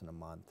 $20,000 a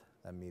month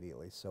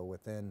immediately. So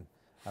within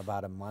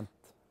about a month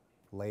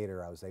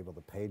later, I was able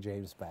to pay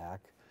James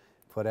back,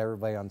 put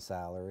everybody on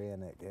salary,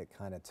 and it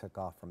kind of took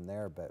off from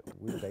there. But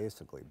we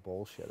basically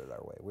bullshitted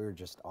our way. We were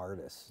just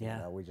artists. Yeah.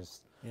 You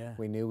know,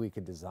 we knew we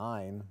could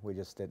design. We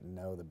just didn't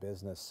know the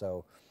business.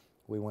 So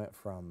we went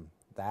from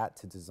that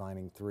to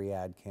designing 3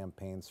 ad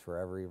campaigns for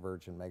every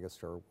Virgin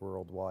megastore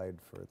worldwide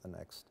for the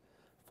next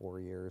 4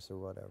 years or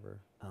whatever.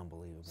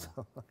 Unbelievable.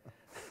 So,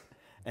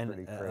 and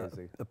pretty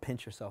crazy. A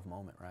pinch yourself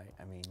moment, right?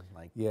 I mean,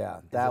 like, yeah,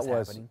 that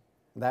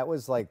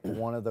was like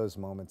one of those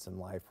moments in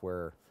life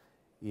where,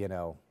 you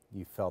know,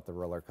 you felt the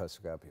roller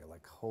coaster go up. You're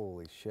like,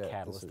 holy shit.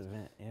 Catalyst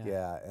event, yeah.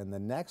 Yeah, and the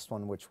next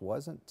one, which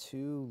wasn't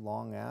too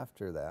long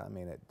after that, I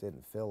mean, it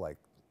didn't feel like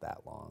that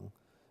long,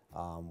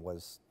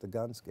 was the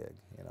Guns gig,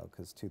 you know,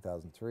 because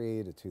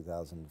 2003 to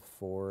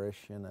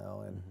 2004-ish, you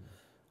know,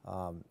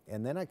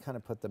 and then I kind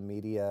of put the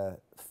media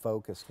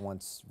focus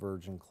once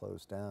Virgin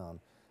closed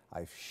down.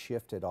 I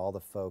shifted all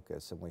the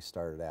focus and we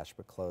started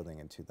Ashba Clothing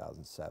in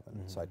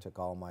 2007. So I took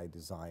all my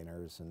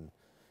designers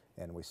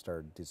and we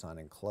started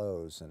designing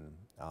clothes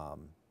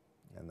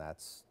and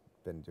that's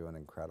been doing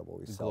incredible.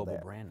 We sell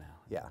global brand now.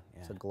 Yeah,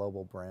 it's a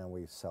global brand.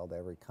 We sell to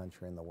every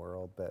country in the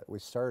world. But we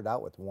started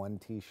out with one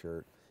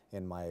T-shirt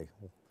in my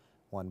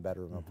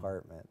 1-bedroom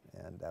apartment,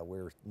 and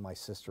my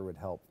sister would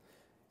help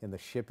in the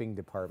shipping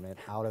department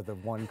out of the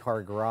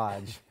 1-car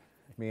garage.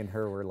 Me and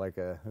her were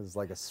it was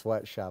like a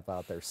sweatshop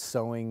out there,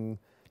 sewing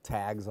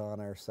tags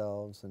on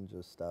ourselves and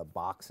just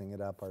boxing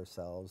it up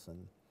ourselves.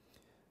 And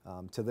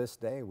to this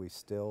day, we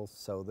still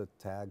sew the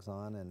tags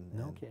on.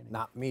 No kidding.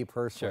 Not me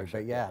personally,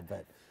 Sure, but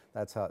but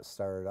that's how it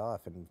started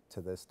off. And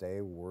to this day,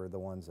 we're the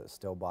ones that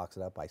still box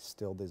it up. I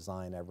still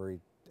design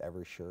every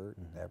shirt,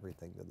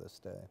 everything to this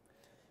day.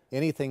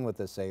 Anything with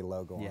this A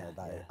logo on it,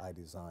 I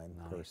design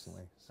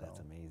personally. So that's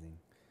amazing.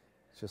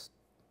 it's just,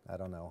 I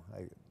don't know.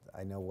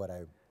 I know what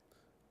I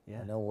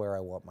know where I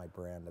want my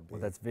brand to be.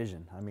 Well, that's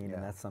vision. I mean,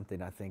 and that's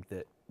something I think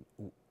that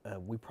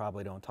we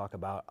probably don't talk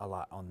about a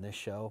lot on this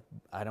show.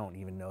 I don't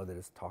even know that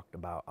it's talked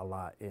about a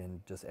lot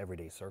in just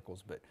everyday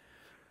circles. But,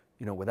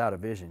 you know, without a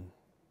vision,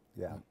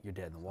 you're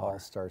dead in the water. All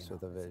starts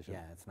with a vision.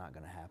 It's not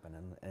going to happen.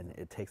 And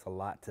it takes a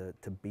lot to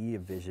be a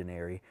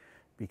visionary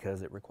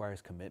because it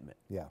requires commitment.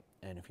 Yeah.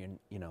 And if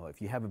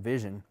if you have a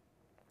vision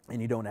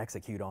and you don't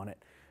execute on it,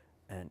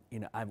 and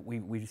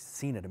we've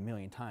seen it a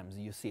million times.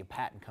 You see a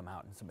patent come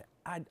out and somebody,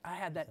 I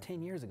had that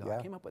 10 years ago.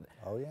 I came up with it.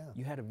 Oh yeah.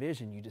 You had a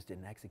vision, you just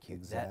didn't execute.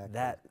 Exactly.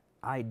 That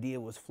idea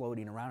was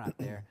floating around out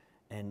there,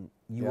 and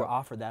you were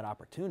offered that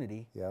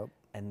opportunity.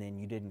 And then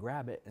you didn't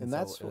grab it, and so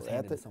it was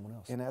handed to someone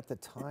else. And at the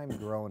time,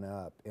 growing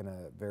up in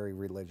a very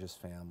religious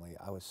family,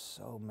 I was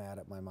so mad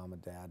at my mom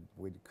and dad.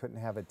 We couldn't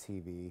have a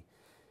TV.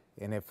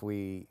 And if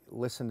we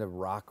listened to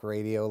rock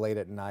radio late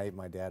at night,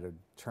 my dad would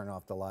turn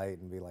off the light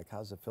and be like,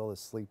 how's it feel to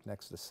sleep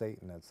next to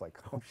Satan? It's like,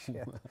 oh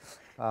shit.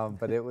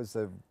 But it was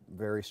a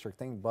very strict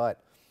thing.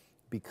 But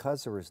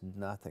because there was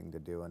nothing to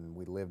do and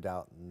we lived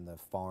out in the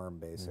farm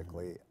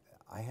basically,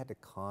 I had to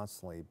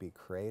constantly be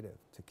creative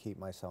to keep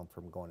myself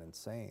from going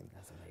insane.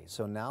 That's amazing.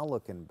 So now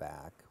looking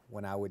back,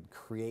 when I would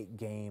create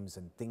games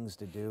and things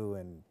to do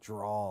and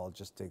draw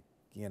just to,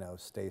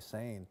 stay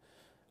sane,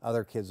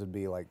 other kids would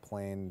be like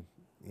playing,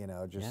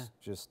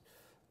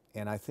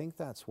 and I think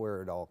that's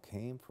where it all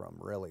came from,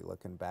 really,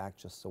 looking back,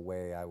 just the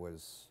way I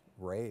was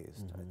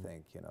raised, I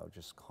think,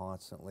 just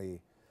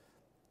constantly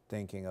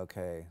thinking,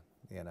 okay,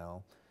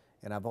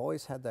 and I've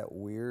always had that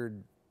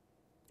weird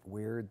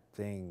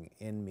thing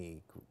in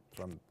me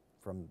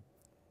from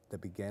the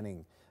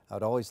beginning. I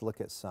would always look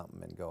at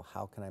something and go,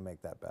 how can I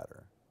make that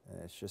better? And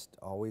it's just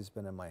always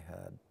been in my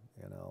head,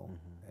 and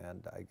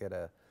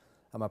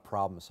I'm a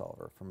problem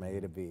solver from A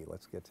to B.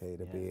 Let's get to A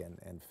to B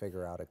and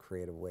figure out a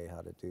creative way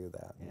how to do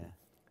that. Yeah.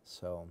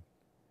 So,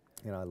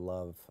 I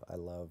love,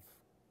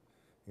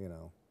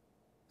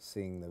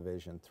 seeing the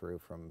vision through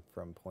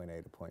from point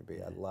A to point B.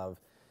 I love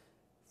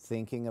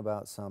thinking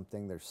about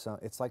something.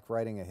 It's like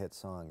writing a hit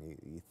song.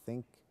 You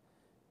think,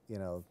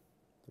 there's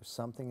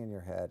something in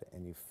your head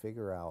and you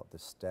figure out the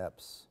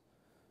steps,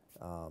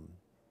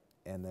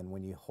 and then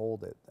when you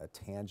hold it, a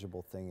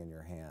tangible thing in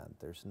your hand,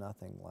 there's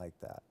nothing like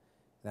that.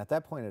 And at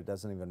that point, it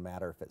doesn't even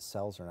matter if it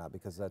sells or not,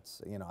 because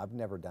that's, I've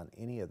never done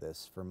any of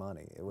this for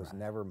money. It was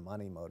never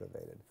money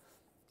motivated.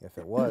 If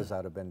it was,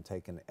 I'd have been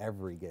taking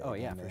every gig. Oh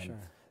yeah, for sure.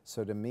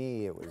 So to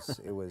me, it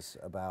was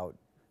about,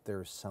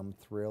 there's some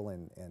thrill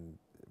in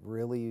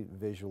really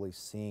visually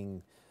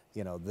seeing,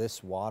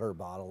 this water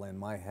bottle in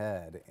my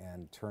head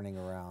and turning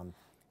around,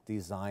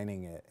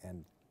 designing it,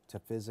 and to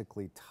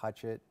physically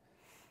touch it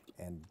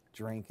and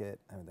drink it.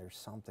 I mean, there's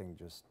something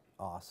just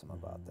awesome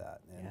about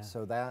that. And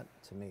so that,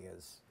 to me,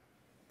 is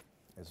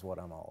is what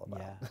I'm all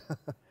about. Yeah.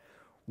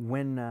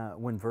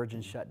 When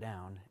Virgin shut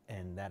down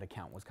and that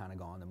account was kind of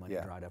gone, the money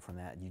dried up from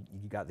that. You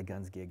got the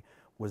guns gig.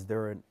 Was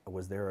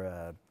there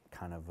a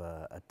kind of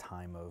a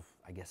time of,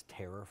 I guess,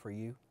 terror for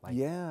you? Like,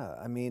 yeah,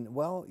 I mean,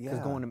 well, yeah.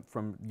 Because going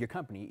from your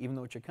company, even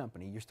though it's your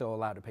company, you're still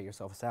allowed to pay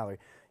yourself a salary.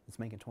 It's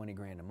making 20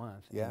 grand a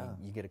month. Yeah.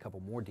 And you get a couple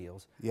more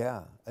deals.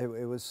 Yeah, it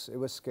was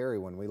scary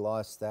when we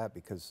lost that,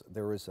 because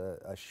there was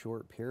a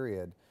short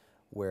period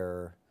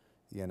where,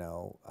 you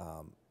know,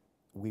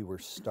 we were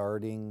just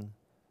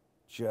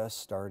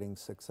starting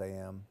 6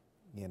 a.m.,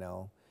 you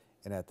know,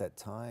 and at that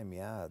time,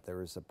 yeah, there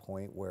was a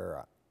point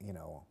where, you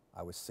know,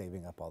 I was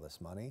saving up all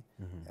this money,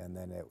 and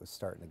then it was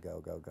starting to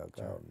go,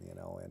 Sure. you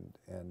know,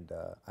 and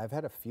I've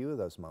had a few of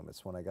those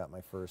moments when I got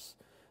my first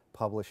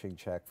publishing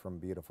check from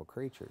Beautiful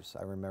Creatures.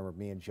 I remember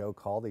me and Joe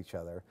called each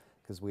other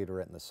because we had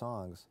written the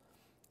songs,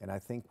 and I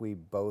think we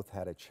both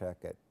had a check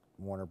at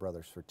Warner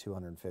Brothers for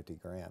 250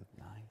 grand.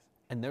 Nice.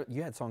 And there,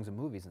 you had songs and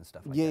movies and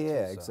stuff like Yeah, that too,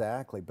 yeah, so.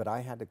 exactly. But I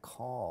had to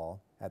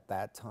call, at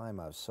that time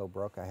I was so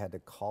broke, I had to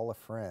call a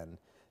friend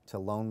to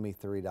loan me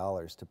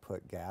 $3 to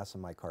put gas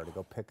in my car to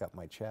go pick up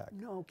my check.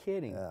 No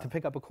kidding. Yeah. To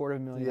pick up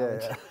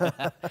 $250,000.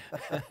 Yeah.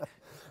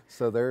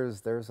 So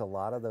there's a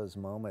lot of those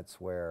moments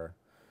where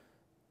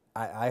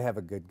I have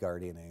a good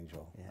guardian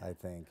angel, I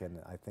think, and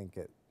I think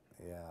it,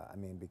 yeah, I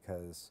mean,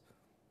 because,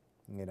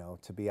 you know,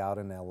 to be out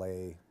in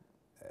LA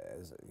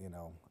as, you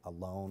know,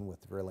 alone with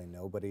really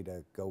nobody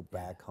to go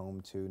back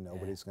home to,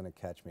 nobody's going to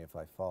catch me if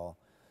I fall,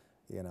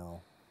 you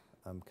know,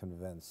 I'm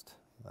convinced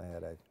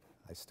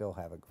I still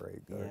have a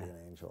great guardian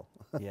angel.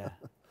 Yeah,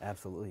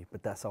 absolutely.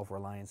 But that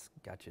self-reliance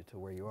got you to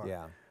where you are.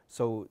 Yeah.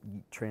 So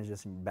you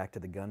transition back to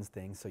the guns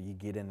thing. So you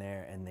get in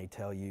there and they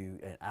tell you,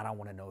 and I don't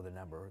want to know the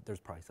number. There's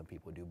probably some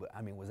people who do, but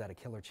I mean, was that a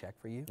killer check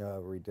for you?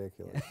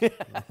 Ridiculous.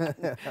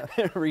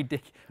 Yeah.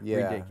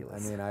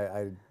 Ridiculous. I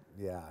mean,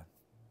 yeah,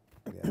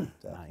 definitely.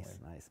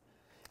 Nice.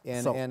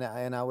 And So-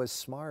 and I was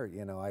smart,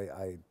 you know.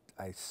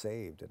 I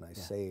saved and I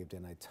saved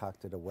and I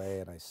tucked it away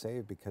and I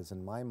saved, because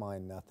in my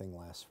mind nothing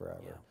lasts forever.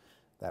 Yeah.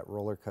 That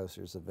roller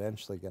coaster is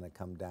eventually going to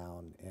come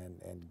down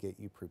and get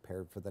you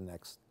prepared for the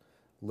next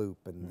loop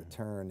and the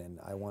turn. And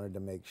I wanted to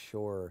make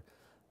sure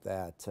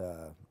that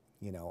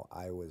you know,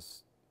 I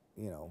was,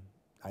 you know,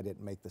 I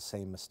didn't make the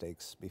same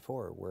mistakes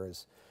before.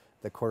 Whereas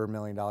the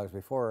 $250,000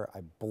 before,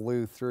 I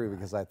blew through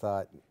because I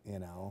thought, you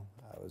know,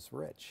 I was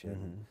rich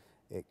and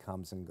it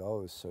comes and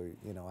goes. So,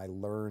 you know, I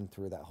learned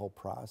through that whole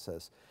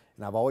process.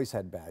 And I've always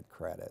had bad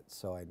credit,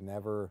 so I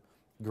never,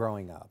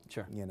 growing up,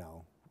 you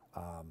know.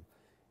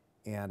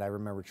 And I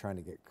remember trying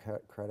to get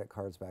credit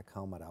cards back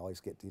home. I'd always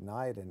get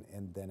denied.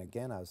 And then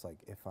again, I was like,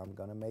 if I'm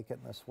going to make it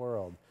in this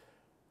world,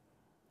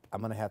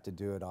 I'm going to have to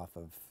do it off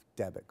of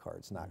debit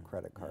cards, not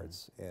credit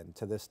cards. And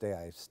to this day,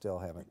 I still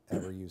haven't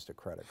ever used a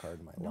credit card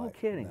in my life. No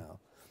kidding.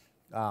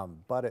 No.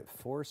 But it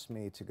forced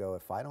me to go,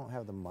 if I don't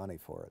have the money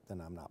for it,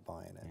 then I'm not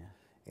buying it.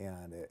 Yeah.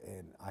 And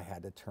I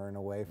had to turn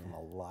away from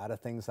a lot of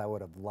things I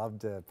would have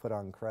loved to put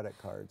on credit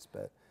cards.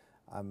 But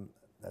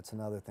that's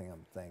another thing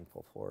I'm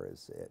thankful for,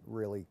 is it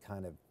really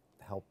kind of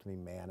helped me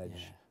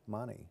manage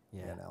money,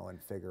 you know,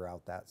 and figure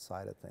out that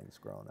side of things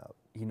growing up.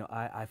 You know,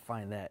 I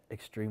find that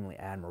extremely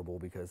admirable,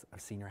 because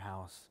I've seen your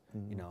house,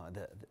 you know,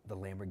 the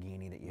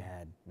Lamborghini that you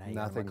had. Now you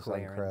Nothing's got a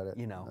on McLaren. credit.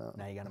 You know, No.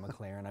 now you got a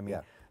McLaren. I mean,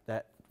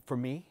 that for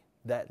me,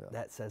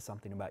 that says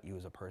something about you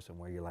as a person,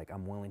 where you're like,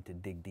 I'm willing to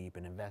dig deep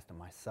and invest in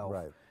myself,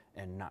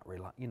 and not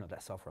rely, you know,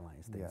 that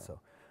self-reliance thing. So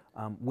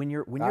when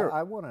you're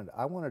I wanted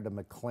a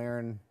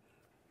McLaren,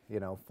 you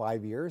know,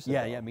 5 years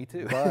ago. Yeah, me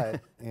too. But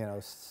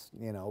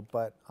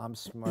but I'm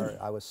smart.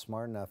 I was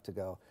smart enough to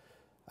go,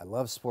 I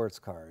love sports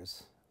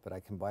cars, but I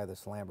can buy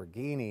this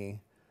Lamborghini.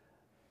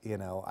 You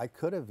know, I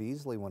could have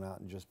easily went out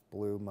and just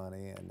blew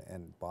money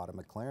and bought a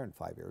McLaren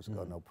 5 years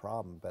ago, no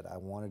problem. But I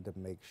wanted to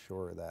make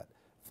sure that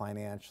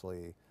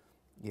financially,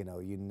 you know,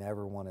 you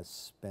never want to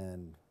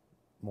spend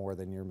more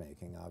than you're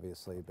making,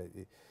 obviously, but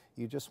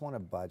you just want to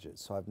budget.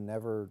 So I've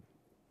never,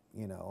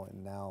 you know,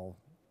 and now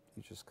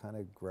you just kind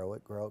of grow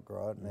it,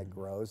 and it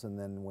grows. And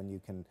then when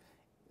you can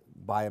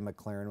buy a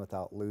McLaren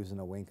without losing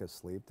a wink of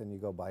sleep, then you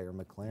go buy your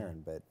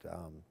McLaren. But,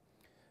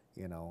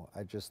 you know,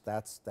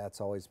 that's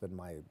always been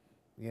my,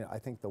 you know, I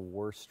think the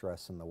worst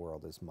stress in the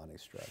world is money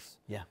stress.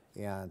 Yeah.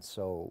 And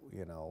so,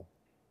 you know,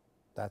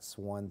 that's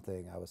one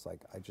thing I was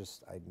like, I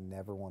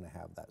never want to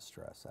have that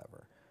stress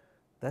ever.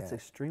 That's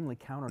extremely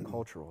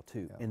countercultural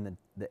too, in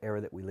the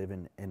era that we live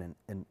in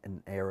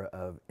an era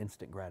of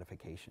instant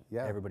gratification.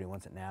 Yeah. Everybody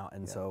wants it now,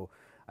 and so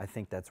I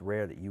think that's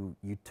rare that you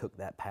took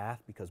that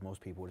path, because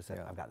most people would have said,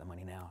 I've got the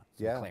money now,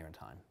 it's McLaren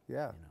time.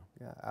 Yeah, you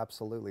know? yeah,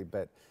 absolutely.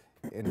 But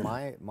in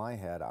my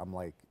head, I'm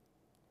like,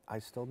 I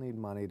still need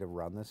money to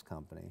run this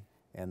company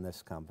and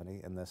this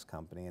company and this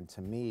company. And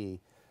to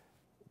me,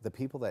 the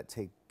people that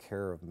take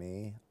care of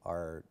me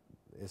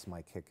is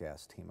my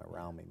kick-ass team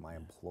around me, my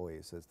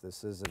employees.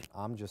 This isn't,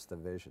 I'm just the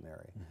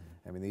visionary.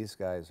 I mean, these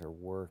guys are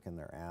working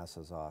their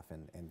asses off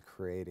and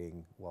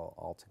creating, well,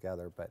 all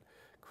together, but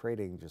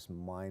creating just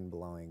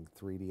mind-blowing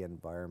 3D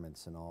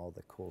environments and all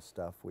the cool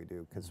stuff we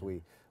do, because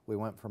we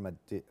went from a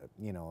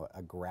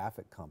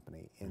graphic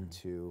company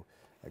into,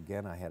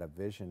 again, I had a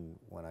vision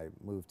when I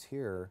moved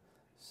here.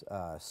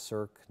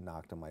 Cirque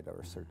knocked on my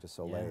door, Cirque du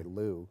Soleil.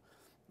 Lou,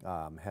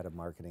 head of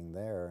marketing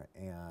there,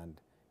 and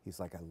he's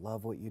like, I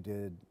love what you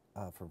did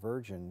for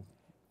Virgin.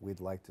 We'd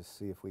like to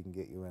see if we can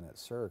get you in at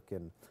Cirque.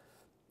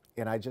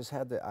 And I just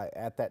had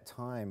at that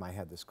time, I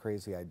had this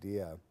crazy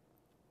idea,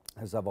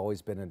 as I've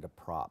always been into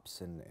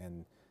props,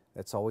 and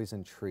it's always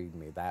intrigued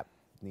me, that,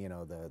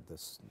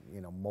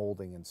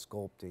 molding and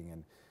sculpting,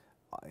 and,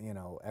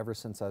 ever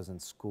since I was in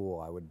school,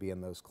 I would be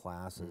in those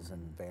classes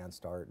and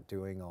advanced art,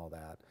 doing all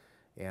that.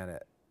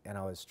 And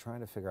I was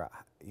trying to figure out,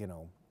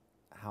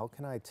 how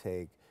can I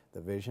take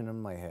the vision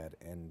in my head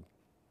and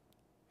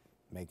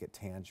make it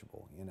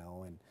tangible,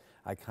 and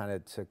I kind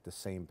of took the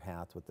same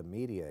path with the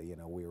media.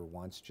 We were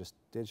once just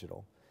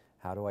digital.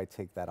 How do I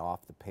take that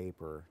off the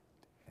paper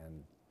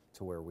and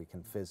to where we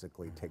can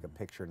physically take a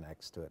picture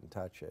next to it and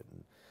touch it,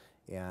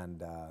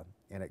 and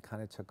it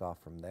kind of took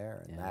off from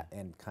there,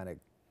 and kind of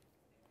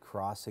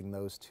crossing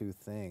those two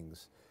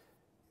things,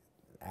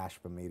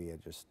 Ashba Media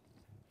just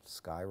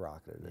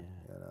skyrocketed it,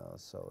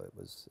 so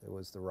it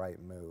was the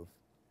right move,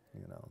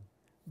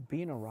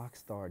 Being a rock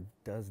star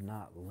does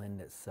not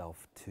lend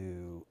itself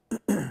to,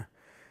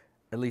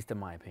 at least in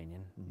my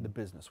opinion, the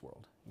business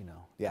world.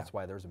 That's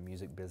why there's a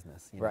music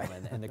business,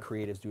 and the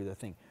creatives do their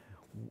thing.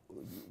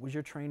 Was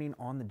your training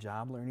on the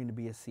job, learning to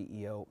be a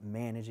CEO,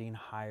 managing,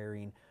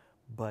 hiring,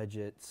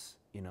 budgets,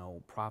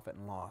 profit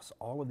and loss,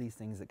 all of these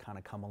things that kind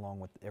of come along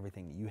with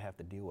everything that you have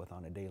to deal with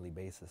on a daily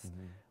basis?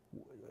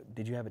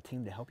 Did you have a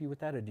team to help you with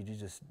that, or did you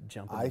just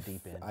jump in the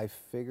deep end? I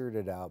figured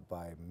it out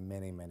by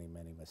many, many,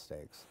 many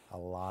mistakes, a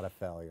lot of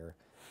failure,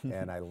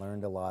 and I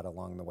learned a lot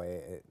along the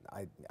way.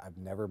 I've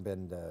never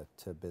been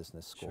to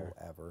business school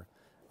ever.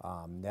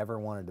 Never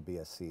wanted to be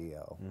a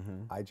CEO.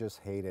 I just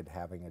hated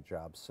having a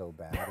job so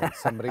bad, and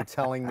somebody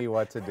telling me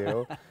what to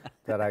do,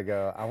 that I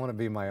go, I want to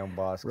be my own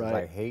boss, because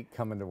I hate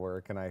coming to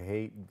work, and I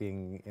hate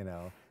being,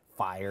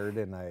 fired,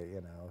 and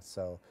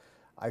so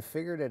I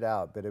figured it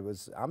out, but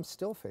I'm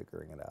still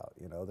figuring it out.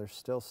 There's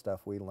still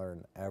stuff we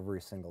learn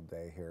every single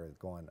day here,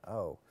 going,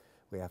 oh,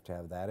 we have to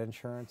have that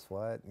insurance,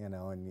 what,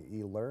 and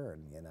you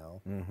learn,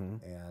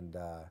 and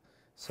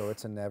so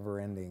it's a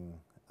never-ending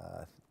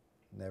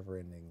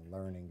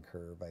learning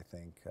curve, I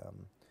think.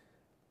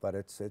 But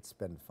it's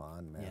been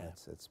fun, man.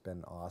 It's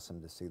been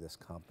awesome to see this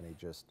company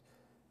just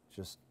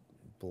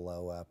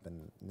blow up,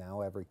 and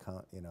now every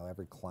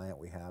client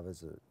we have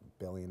is $1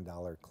 billion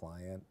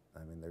client.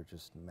 I mean, they're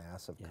just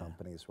massive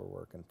companies we're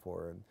working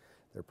for, and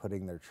they're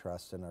putting their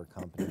trust in our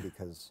company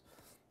because,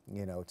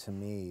 to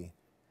me,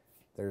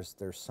 there's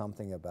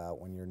something about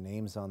when your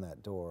name's on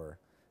that door,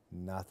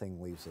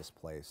 nothing leaves this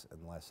place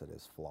unless it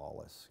is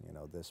flawless.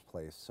 This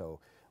place. So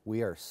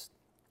we are,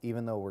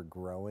 even though we're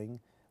growing,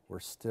 we're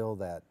still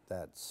that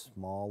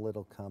small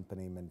little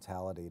company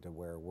mentality, to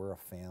where we're a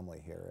family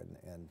here,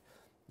 and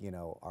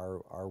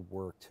our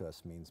work to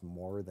us means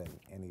more than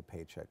any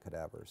paycheck could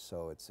ever.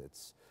 So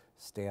it's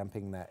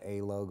stamping that A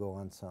logo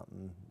on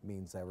something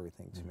means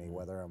everything to me,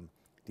 whether I'm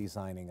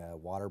designing a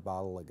water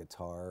bottle, a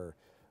guitar,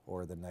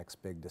 or the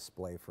next big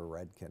display for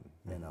Redken.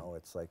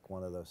 It's like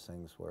one of those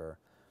things where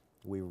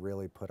we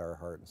really put our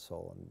heart and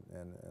soul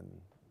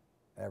and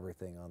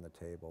everything on the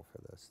table for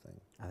this thing.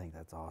 I think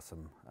that's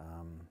awesome.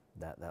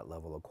 That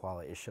level of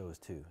quality, it shows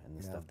too in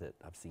the stuff that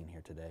I've seen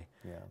here today.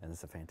 And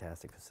it's a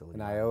fantastic facility.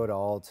 And I owe it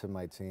all to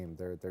my team.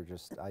 They're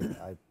just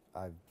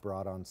I've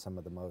brought on some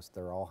of the most.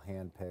 They're all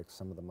handpicked,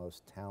 some of the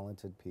most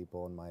talented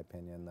people, in my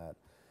opinion. That,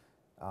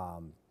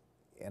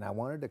 and I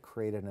wanted to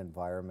create an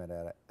environment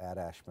at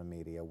Ashba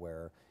Media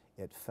where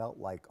it felt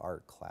like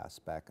art class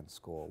back in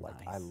school. Like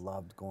I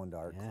loved going to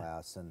art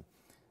class, and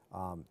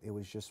it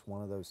was just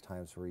one of those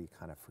times where you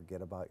kind of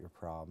forget about your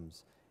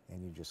problems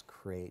and you just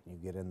create, and you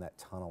get in that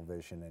tunnel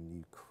vision, and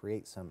you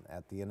create some,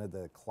 at the end of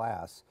the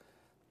class,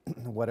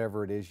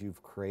 whatever it is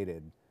you've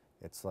created,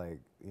 it's like,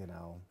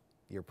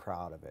 you're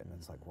proud of it. And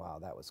it's like, wow,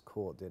 that was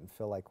cool. It didn't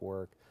feel like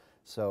work.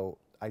 So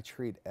I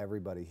treat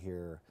everybody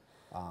here,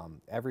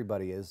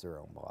 everybody is their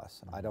own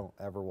boss. I don't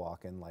ever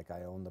walk in like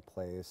I own the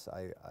place.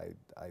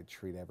 I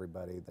treat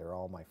everybody, they're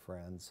all my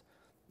friends.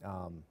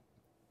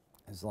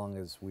 As long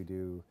as we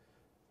do,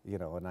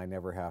 and I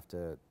never have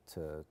to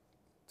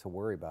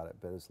worry about it,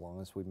 but as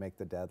long as we make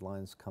the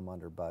deadlines, come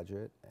under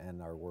budget,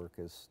 and our work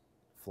is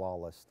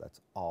flawless, that's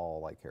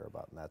all I care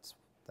about. And that's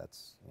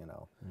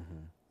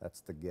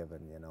that's the given,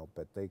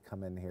 but they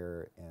come in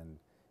here, and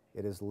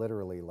it is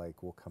literally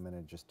like, we'll come in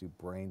and just do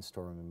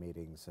brainstorming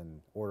meetings and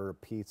order a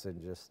pizza,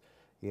 and just,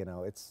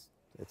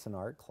 it's an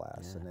art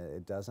class, and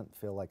it doesn't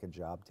feel like a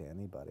job to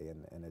anybody,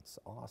 and it's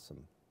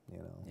awesome,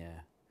 Yeah.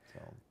 So.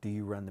 Do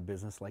you run the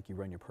business like you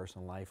run your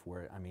personal life,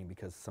 where,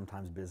 because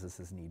sometimes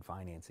businesses need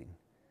financing?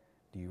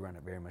 Do you run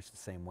it very much the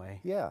same way?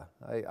 Yeah,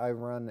 I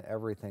run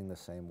everything the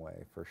same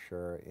way, for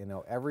sure.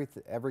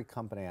 Every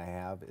company I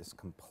have is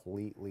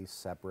completely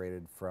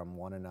separated from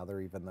one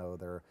another, even though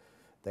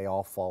they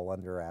all fall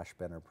under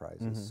Ashba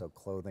Enterprises. So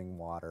clothing,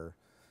 water.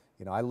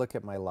 You know, I look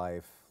at my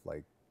life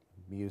like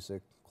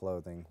music,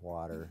 clothing,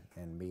 water,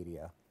 and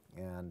media,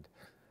 and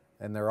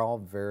they're all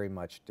very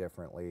much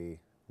differently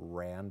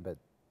ran, but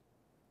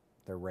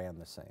they're ran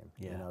the same.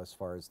 Yeah. You know, as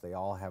far as they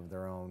all have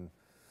their own,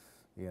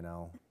 you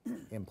know,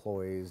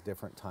 employees,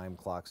 different time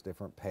clocks,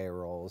 different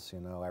payrolls.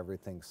 You know,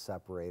 everything's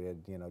separated.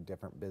 You know,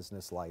 different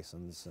business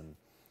license and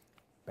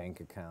bank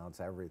accounts.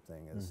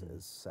 Everything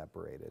is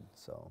separated.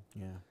 So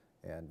Yeah.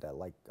 and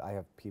like I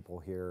have people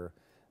here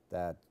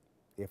that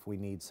if we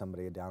need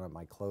somebody down at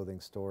my clothing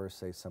store,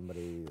 say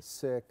somebody is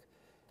sick,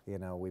 you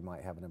know, we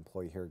might have an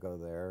employee here go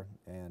there,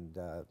 and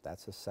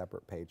that's a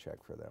separate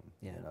paycheck for them.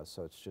 Yeah. You know,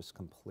 so it's just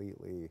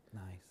completely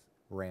Nice.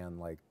 ran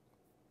like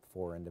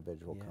 4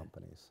 individual Yeah.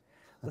 companies.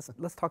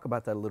 Let's talk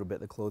about that a little bit,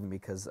 the clothing,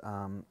 because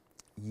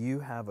you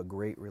have a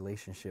great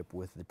relationship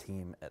with the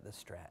team at the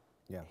Strat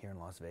here in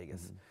Las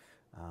Vegas.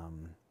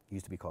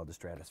 Used to be called the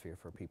Stratosphere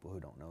for people who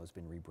don't know. It's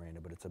been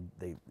rebranded, but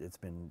it's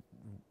been,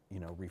 you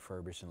know,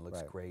 refurbished and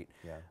looks great.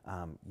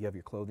 Yeah. You have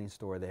your clothing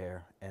store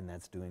there, and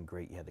that's doing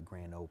great. You had the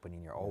grand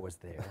opening. You're always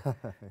there.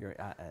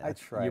 I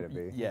try to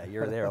be. Yeah,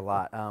 you're there a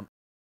lot.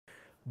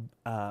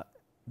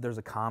 There's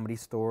a comedy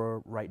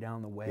store right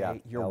down the way. Yeah,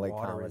 Your LA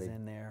water Comedy. is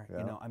in there. Yeah.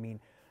 You know, I mean,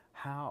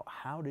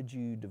 how did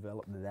you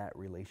develop that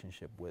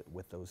relationship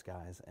with those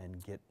guys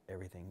and get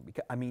everything?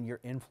 Because I mean, your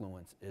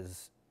influence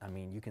is, I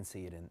mean, you can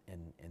see it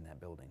in that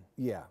building.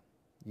 Yeah,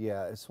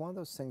 yeah. It's one of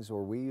those things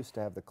where we used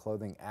to have the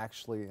clothing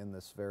actually in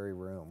this very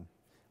room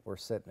we're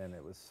sitting in.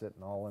 It was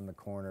sitting all in the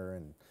corner,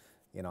 and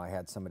you know, I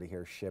had somebody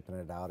here shipping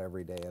it out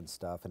every day and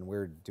stuff, and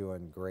we're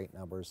doing great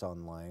numbers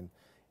online.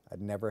 I'd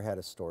never had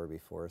a store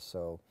before,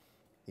 so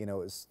you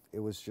know, it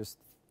was just,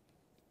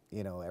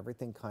 you know,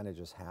 everything kind of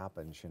just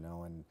happens, you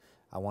know, and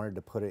I wanted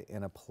to put it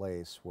in a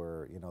place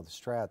where, you know, the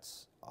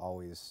Strat's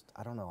always,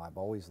 I don't know, I've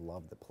always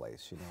loved the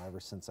place, you know,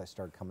 ever since I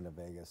started coming to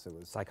Vegas.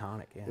 It's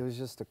iconic, yeah. It was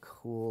just a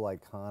cool,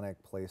 iconic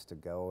place to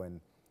go, and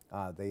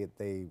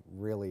they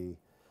really,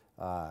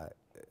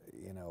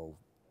 you know,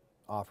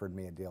 offered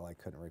me a deal I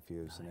couldn't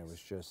refuse, and it was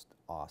just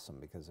awesome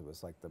because it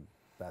was like the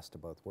best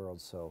of both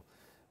worlds. So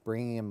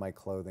bringing in my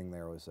clothing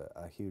there was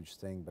a huge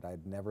thing, but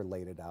I'd never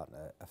laid it out in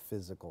a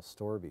physical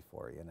store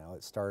before, you know.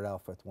 It started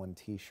off with one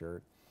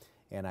t-shirt,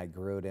 and I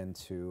grew it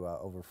into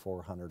over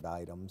 400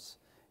 items,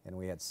 and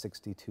we had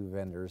 62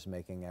 vendors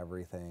making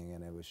everything,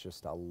 and it was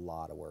just a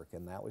lot of work,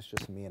 and that was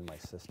just me and my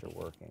sister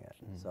working it.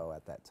 So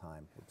at that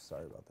time, oops,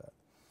 sorry about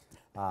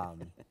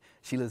that.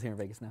 She lives here in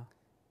Vegas now?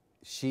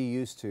 She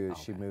used to. Oh,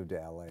 She okay. moved to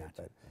LA,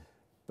 Gotcha.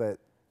 but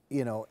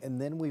you know, and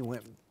then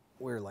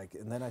we're like,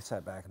 and then I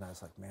sat back and I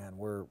was like, man,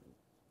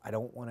 I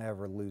don't want to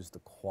ever lose the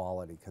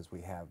quality because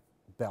we have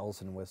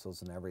bells and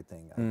whistles and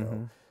everything. I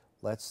go,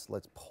 let's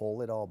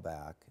pull it all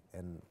back,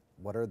 and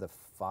what are the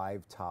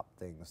 5 top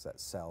things that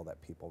sell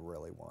that people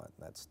really want?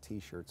 That's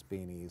t-shirts,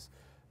 beanies,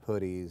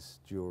 hoodies,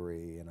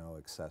 jewelry, you know,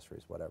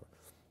 accessories, whatever.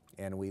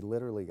 And we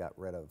literally got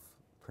rid of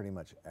pretty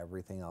much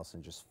everything else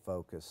and just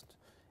focused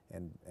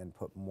and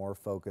put more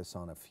focus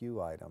on a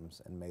few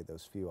items and made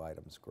those few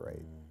items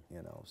great,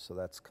 you know. So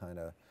that's kind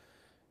of,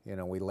 you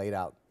know, we laid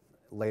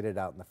it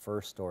out in the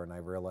first store, and I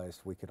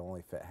realized we could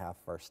only fit half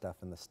of our stuff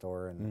in the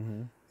store,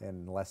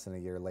 and less than a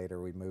year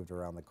later we moved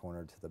around the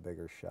corner to the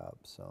bigger shop.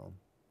 So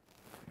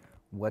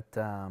What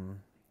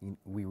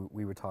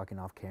we were talking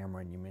off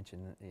camera, and you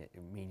mentioned me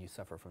and you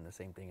suffer from the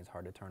same thing. It's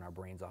hard to turn our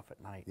brains off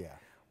at night. yeah.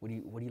 What do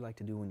you like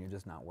to do when you're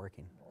just not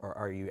working, or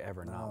are you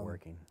ever not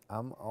working?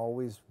 I'm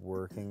always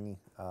working.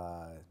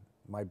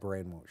 My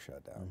brain won't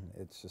shut down.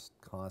 It's just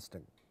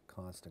constant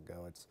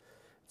go. It's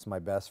my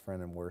best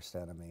friend and worst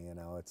enemy, you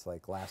know. It's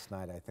like last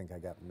night I think I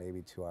got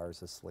maybe 2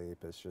 hours of sleep.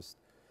 It's just,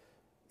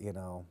 you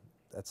know,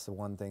 that's the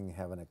one thing,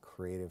 having a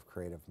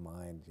creative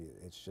mind.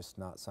 It's just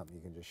not something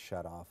you can just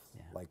shut off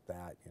like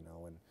that, you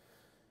know. And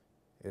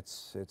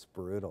it's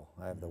brutal.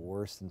 I have the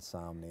worst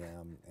insomnia,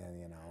 and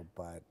you know,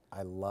 but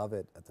I love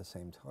it at the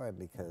same time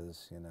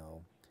because, you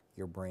know,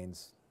 your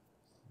brain's,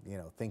 you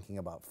know, thinking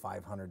about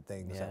 500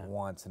 things at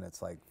once, and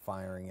it's like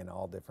firing in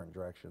all different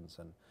directions,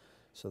 and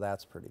so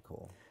that's pretty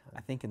cool. I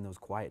think in those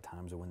quiet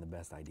times are when the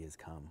best ideas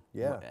come.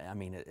 Yeah. I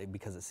mean,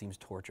 because it seems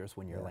torturous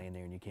when you're laying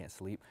there and you can't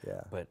sleep.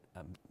 Yeah. But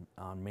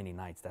on many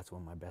nights, that's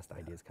when my best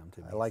ideas come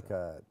to me. I like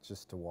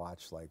just to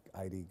watch like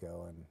ID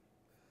go and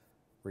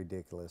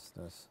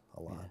ridiculousness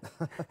a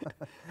lot.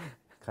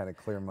 Kind of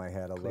clear my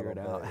head a Clear little it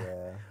bit. out.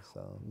 Yeah.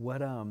 So What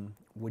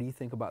do you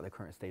think about the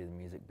current state of the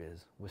music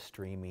biz with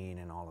streaming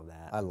and all of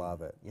that? I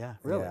love it. Yeah,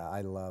 really? Yeah,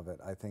 I love it.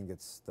 I think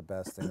it's the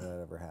best thing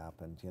that ever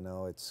happened. You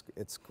know,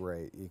 it's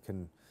great. You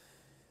can,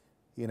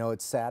 you know,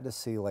 it's sad to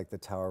see like the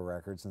Tower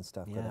Records and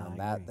stuff go Yeah, down.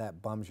 I agree.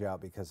 That bums you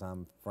out because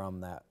I'm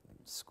from that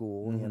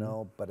school, you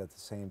know. But at the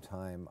same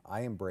time,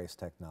 I embrace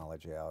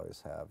technology. I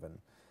always have, and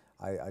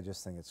I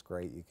just think it's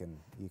great. You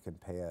can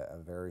pay a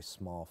very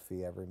small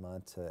fee every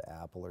month to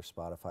Apple or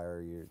Spotify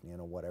or you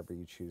know, whatever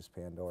you choose,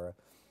 Pandora,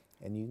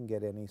 and you can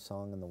get any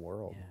song in the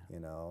world. Yeah.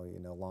 You know, you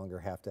no longer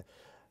have to.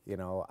 You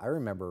know, I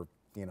remember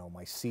you know,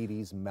 my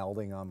CDs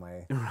melding on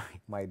my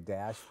Right. my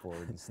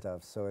dashboard and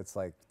stuff. So it's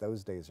like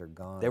those days are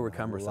gone. They were and I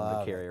cumbersome to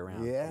love carry it.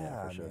 around.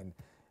 Yeah, for I sure.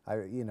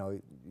 mean, you know,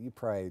 you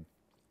probably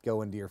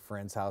go into your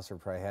friend's house or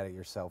probably had it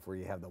yourself where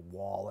you have the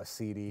wall of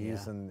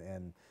CDs Yeah.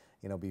 and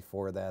you know,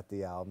 before that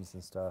the albums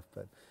and stuff,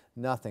 but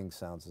nothing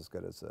sounds as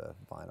good as a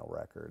vinyl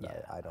record.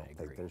 Yeah, I don't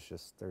agree.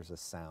 think there's a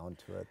sound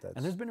to it that's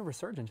And there's been a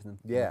resurgence in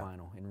Yeah.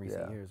 vinyl in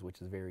recent Yeah. years,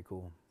 which is very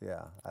cool.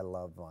 yeah, I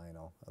love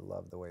vinyl. I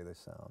love the way they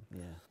sound.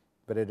 Yeah.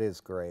 But it is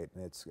great,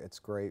 and it's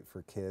great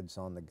for kids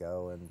on the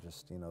go, and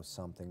just, you know,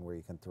 something where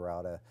you can throw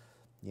out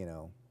you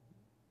know,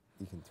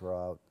 you can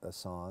throw out a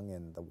song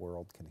and the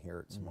world can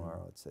hear it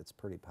tomorrow. It's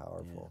pretty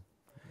powerful.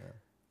 Yeah.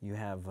 You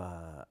have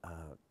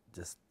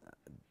just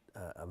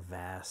a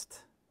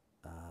vast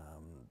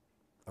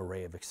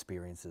array of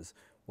experiences.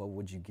 What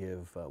would you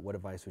give? What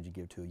advice would you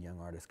give to a young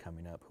artist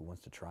coming up who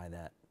wants to try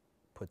that,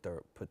 put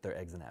their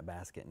eggs in that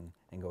basket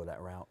and go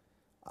that route?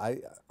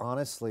 I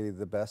honestly,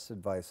 the best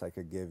advice I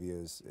could give you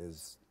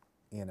is,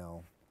 you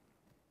know,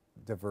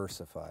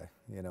 diversify.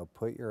 You know,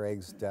 put your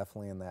eggs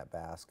definitely in that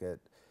basket,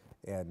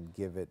 and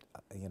give it.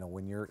 You know,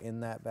 when you're in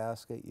that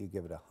basket, you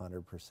give it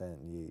 100%.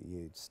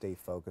 You stay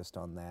focused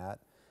on that,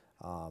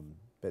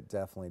 but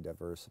definitely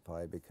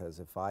diversify. Because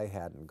if I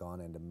hadn't gone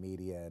into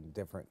media and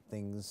different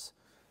things,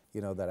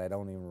 you know, that I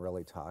don't even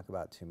really talk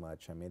about too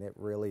much. I mean, it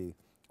really,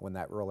 when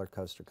that roller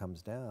coaster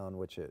comes down,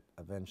 which it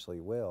eventually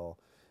will,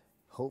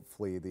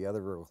 hopefully the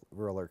other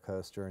roller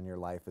coaster in your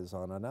life is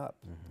on and up,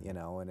 you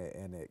know, and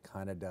it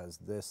kind of does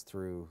this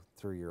through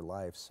your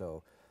life.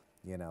 So,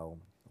 you know,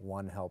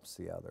 one helps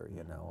the other,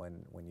 you know,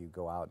 and when you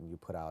go out and you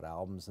put out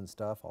albums and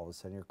stuff, all of a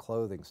sudden your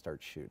clothing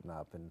starts shooting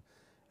up and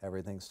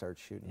everything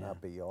starts shooting up,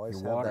 but you always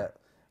have that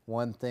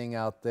one thing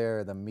out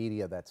there, the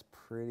media, that's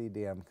pretty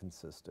damn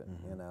consistent,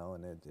 you know,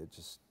 and it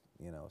just,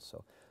 you know,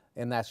 so,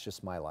 and that's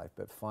just my life,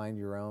 but find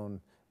your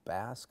own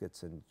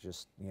baskets and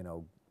just, you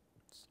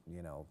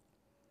know,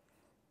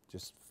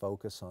 just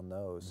focus on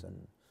those.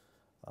 And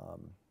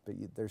but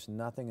there's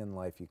nothing in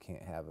life you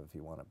can't have if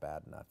you want it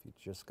bad enough. You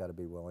just got to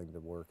be willing to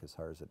work as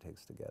hard as it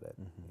takes to get it.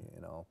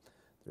 You know,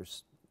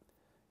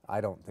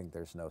 I don't think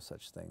there's no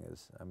such thing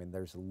as, I mean,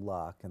 there's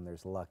luck and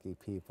there's lucky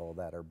people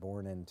that are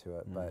born into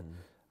it, but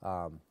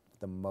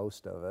the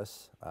most of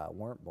us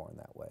weren't born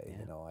that way.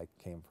 You know, I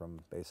came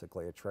from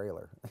basically a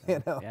trailer,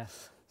 you know.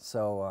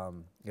 So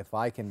if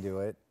I can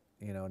do it,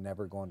 you know,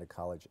 never going to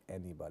college,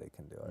 anybody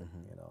can do it.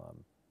 You know,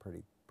 I'm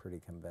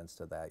pretty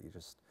convinced of that. You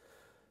just,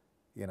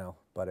 you know,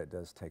 but it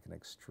does take an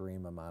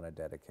extreme amount of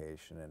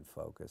dedication and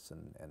focus,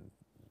 and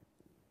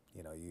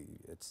you know,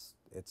 it's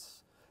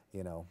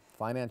you know,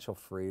 financial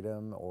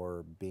freedom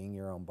or being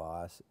your own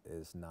boss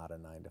is not a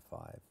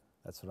 9-to-5.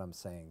 That's what I'm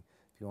saying.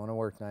 If you want to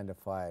work 9 to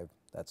 5,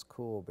 that's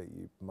cool, but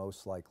you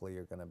most likely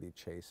are going to be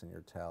chasing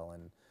your tail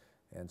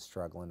and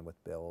struggling with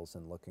bills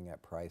and looking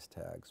at price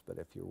tags. But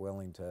if you're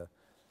willing to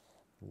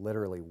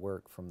literally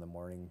work from the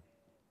morning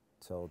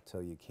till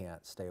you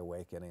can't stay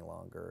awake any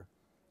longer,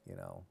 you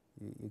know,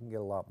 you can get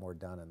a lot more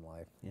done in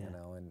life, you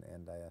know, and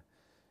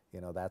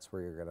you know, that's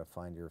where you're going to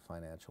find your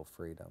financial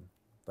freedom.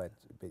 But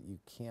you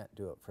can't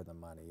do it for the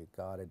money. You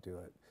got to do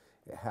it.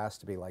 It has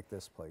to be like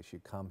this place. You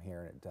come here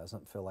and it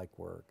doesn't feel like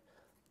work.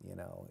 You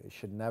know, it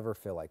should never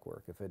feel like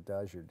work. If it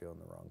does, you're doing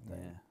the wrong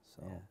thing.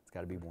 So it's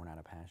got to be born out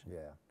of passion.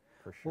 Yeah,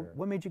 for sure.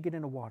 What made you get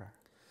into water?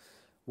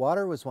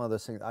 Water was one of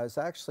those things. I was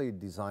actually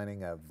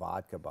designing a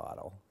vodka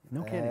bottle.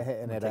 No kidding.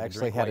 And it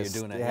actually had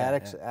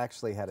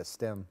actually had a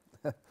stem.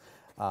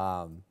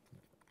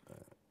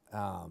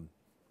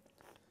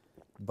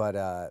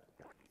 But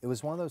it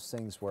was one of those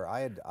things where I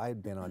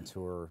had been on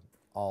tour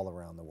all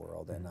around the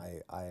world, and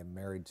I am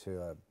married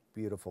to a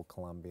beautiful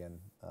Colombian,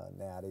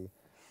 Natty,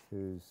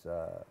 who's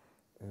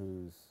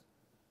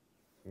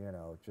you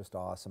know, just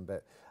awesome.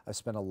 But I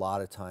spent a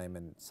lot of time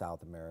in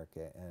South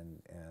America,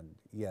 and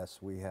yes,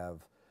 we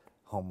have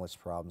homeless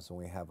problems and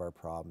we have our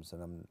problems,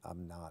 and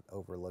I'm not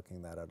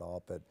overlooking that at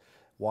all. But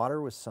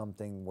water was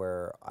something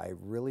where I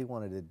really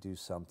wanted to do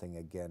something,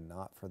 again,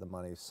 not for the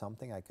money,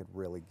 something I could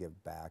really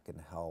give back and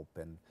help.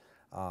 And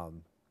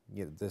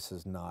you know, this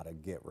is not a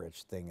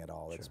get-rich thing at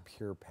all. Sure. It's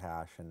pure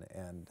passion.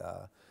 And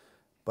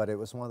but it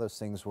was one of those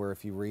things where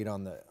if you read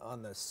on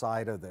the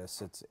side of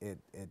this,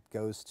 it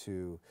goes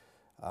to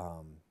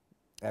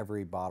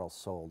every bottle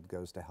sold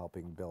goes to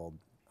helping build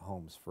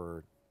homes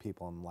for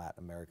people in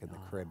Latin America and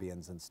the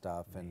Caribbeans and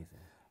stuff. Amazing.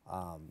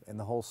 And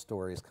the whole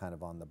story is kind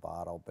of on the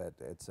bottle, but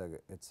it's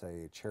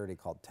a charity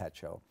called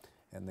Techo,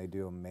 and they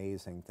do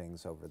amazing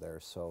things over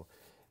there. So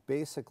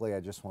basically, I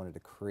just wanted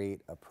to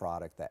create a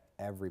product that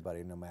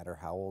everybody, no matter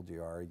how old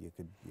you are, you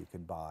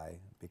could buy,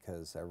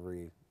 because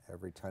every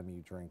time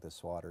you drink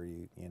this water,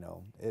 you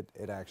know,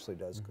 it actually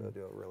does go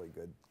to a really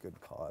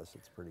good cause.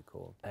 It's pretty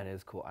cool. That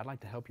is cool. I'd like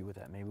to help you with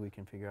that. Maybe we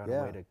can figure out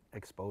a way to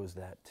expose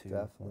that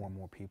to more and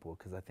more people,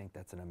 because I think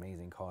that's an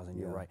amazing cause. And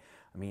you're right.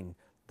 I mean,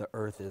 the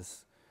earth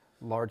is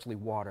largely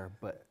water,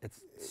 but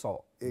it's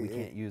salt. We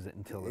can't use it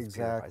until it's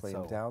exactly.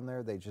 purified. And down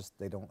there, they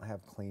don't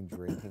have clean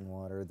drinking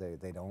water.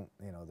 They don't,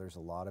 you know, there's a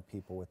lot of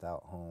people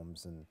without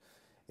homes, and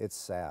it's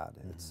sad.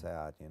 It's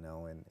sad, you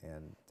know,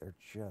 and they're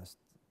just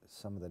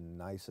some of the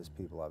nicest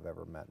people I've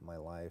ever met in my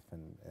life,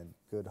 and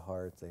good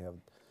hearts. They have,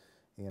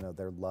 you know,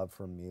 their love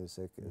for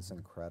music is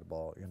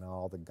incredible. You know,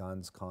 all the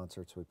Guns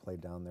concerts we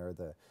played down there,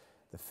 the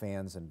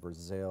fans in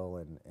Brazil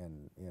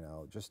and you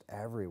know, just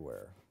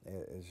everywhere.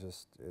 It's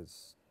just,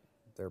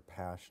 their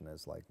passion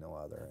is like no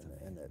other,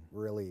 and it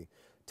really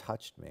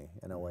touched me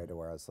in a way to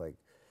where I was like,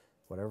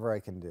 whatever I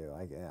can do,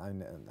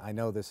 I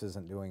know this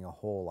isn't doing a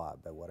whole lot,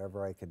 but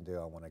whatever I can do,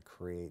 I want to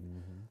create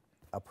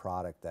a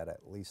product that at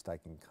least I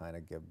can kind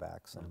of give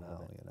back somehow,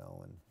 you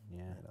know, and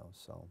you know,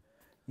 so.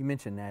 You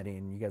mentioned Natty,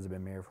 and you guys have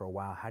been married for a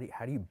while. How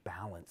do you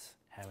balance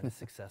having a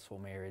successful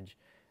marriage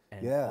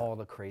and all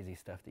the crazy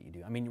stuff that you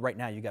do? I mean, right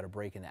now you got a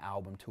break in the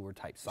album tour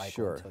type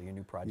cycle until your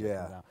new project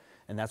comes out,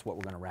 and that's what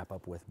we're going to wrap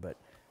up with. But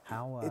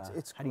how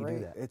how do you do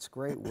that? It's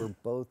great. We're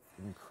both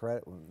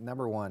incredible.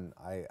 Number one,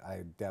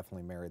 I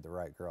definitely married the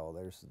right girl.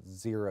 There's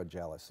zero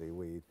jealousy.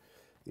 We,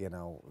 you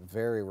know,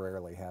 very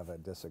rarely have a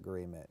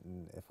disagreement,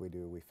 and if we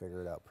do, we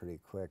figure it out pretty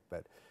quick.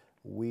 But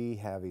we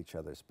have each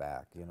other's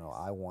back. You know,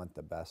 I want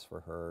the best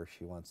for her.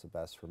 She wants the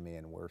best for me,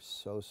 and we're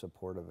so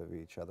supportive of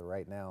each other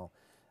right now.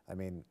 I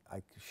mean,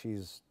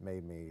 she's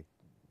made me,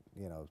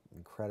 you know,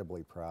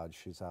 incredibly proud.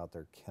 She's out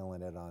there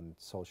killing it on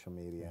social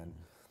media,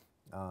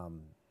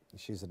 and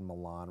she's in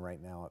Milan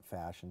right now at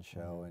fashion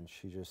show, and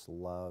she just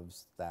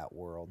loves that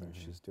world, and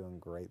she's doing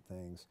great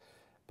things.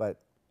 But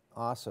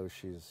also,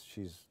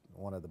 she's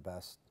one of the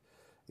best,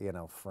 you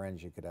know,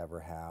 friends you could ever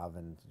have,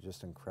 and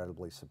just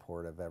incredibly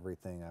supportive.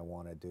 Everything I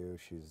want to do,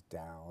 she's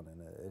down,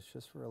 and it's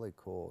just really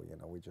cool. You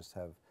know, we just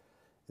have,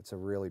 it's a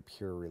really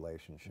pure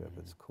relationship.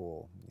 It's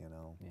cool, you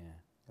know.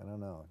 I don't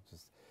know,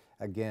 just,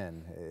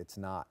 again, it's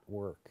not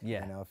work. You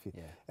know, if you,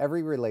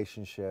 every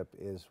relationship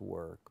is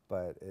work,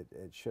 but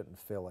it shouldn't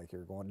feel like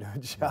you're going to a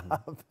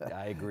job.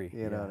 I agree.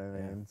 You know what I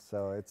mean?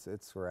 So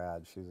it's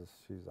rad.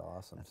 She's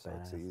awesome. That's so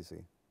it's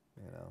easy,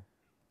 you know.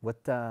 What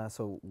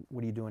so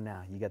what are you doing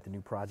now? You got the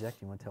new project.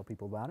 You want to tell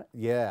people about it?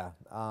 Yeah,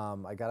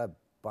 I got a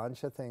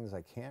bunch of things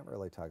I can't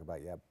really talk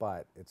about yet,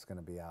 but it's going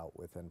to be out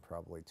within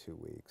probably 2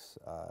 weeks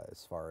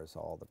as far as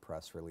all the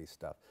press release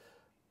stuff.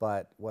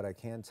 But what I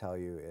can tell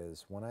you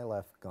is when I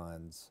left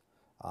Guns,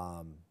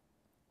 I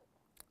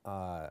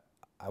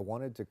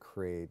wanted to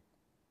create,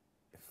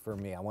 for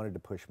me, I wanted to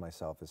push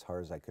myself as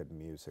hard as I could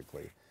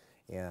musically.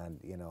 And,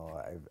 you know,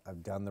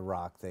 I've done the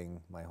rock thing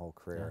my whole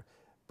career,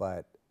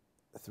 but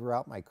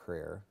throughout my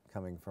career,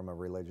 coming from a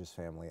religious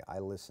family, I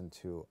listened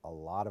to a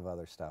lot of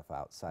other stuff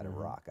outside of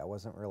rock. I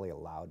wasn't really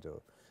allowed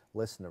to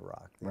listen to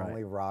rock. The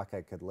only rock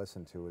I could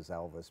listen to was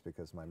Elvis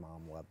because my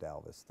mom loved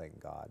Elvis, thank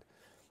God.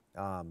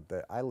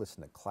 But I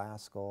listened to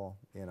classical,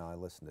 you know, I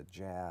listened to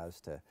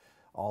jazz, to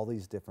all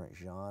these different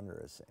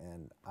genres,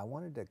 and I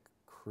wanted to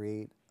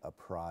create a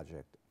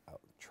project,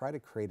 try to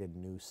create a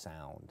new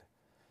sound,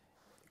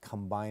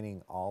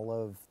 combining all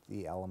of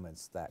the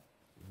elements that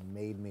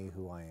made me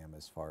who I am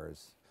as far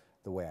as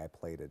the way I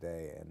play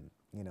today. And,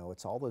 you know,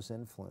 it's all those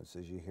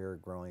influences you hear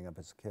growing up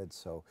as a kid.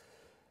 So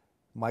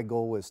my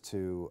goal was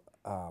to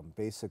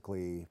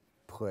basically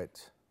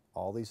put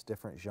all these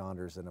different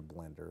genres in a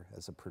blender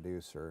as a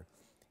producer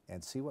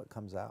and see what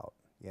comes out,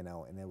 you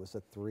know. And it was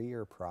a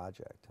 3-year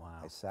project.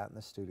 Wow. I sat in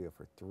the studio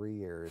for 3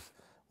 years,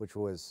 which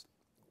was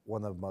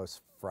one of the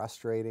most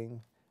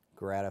frustrating,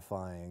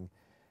 gratifying,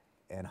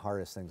 and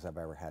hardest things I've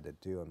ever had to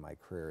do in my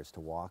career, is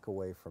to walk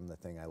away from the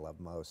thing I love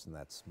most, and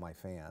that's my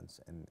fans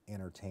and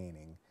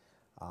entertaining,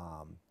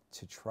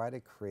 to try to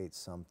create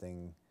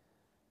something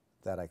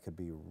that I could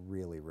be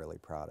really, really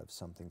proud of,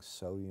 something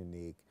so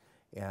unique.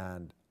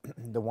 And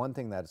the one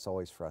thing that's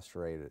always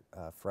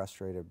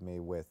frustrated me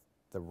with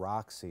the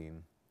rock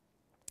scene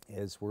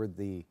is we're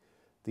the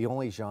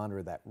only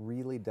genre that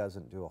really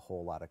doesn't do a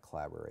whole lot of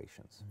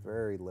collaborations,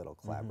 very little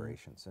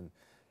collaborations. And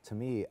to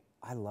me,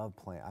 I love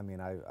playing. I mean,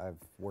 I've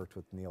worked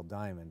with Neil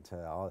Diamond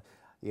to all,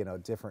 you know,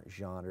 different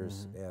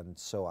genres, and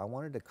so I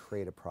wanted to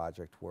create a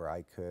project where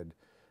I could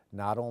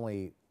not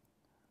only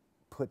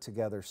put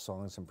together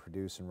songs and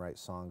produce and write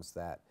songs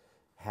that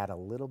had a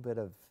little bit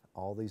of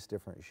all these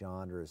different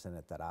genres in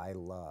it that I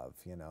love,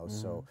 you know.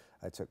 So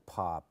I took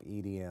pop,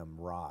 EDM,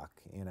 rock,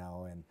 you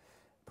know, and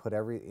put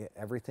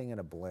everything in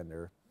a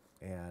blender,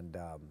 and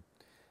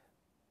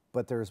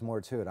but there's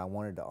more to it. I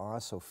wanted to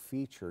also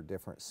feature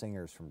different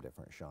singers from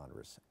different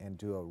genres and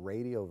do a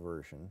radio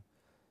version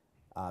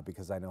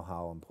because I know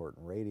how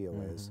important radio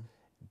is.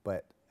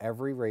 But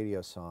every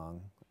radio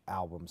song,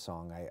 album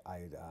song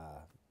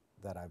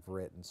that I've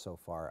written so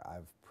far,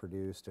 I've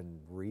produced and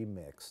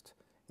remixed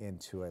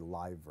into a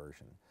live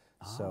version.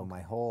 So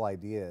my whole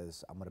idea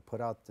is I'm going to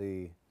put out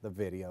the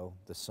video,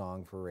 the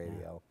song for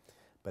radio,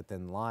 but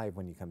then live,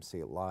 when you come see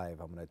it live,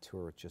 I'm going to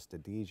tour with just a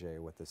DJ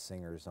with the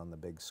singers on the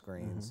big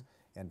screens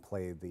and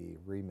play the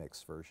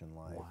remix version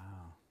live.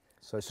 Wow.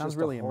 So it sounds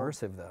really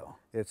immersive, though.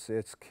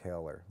 It's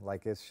killer.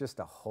 Like, it's just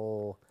a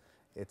whole.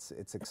 It's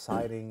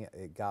exciting.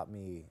 It got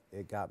me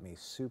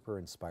super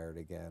inspired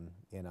again.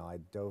 You know, I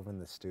dove in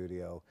the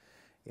studio,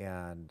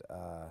 and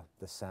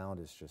the sound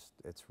is just,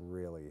 it's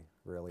really,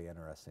 really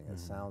interesting. It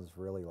sounds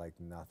really like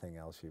nothing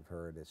else you've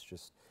heard. It's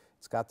just,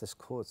 it's got this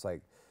cool, it's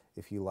like,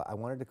 if you, I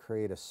wanted to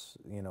create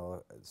you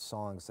know,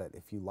 songs that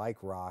if you like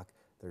rock,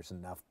 there's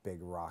enough big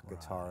rock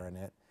guitar in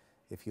it.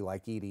 If you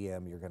like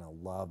EDM, you're gonna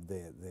love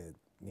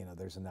you know,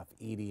 there's enough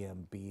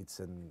EDM beats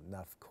and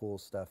enough cool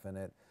stuff in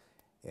it,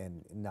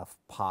 and enough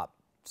pop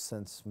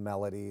synth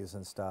melodies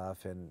and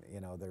stuff, and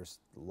you know, there's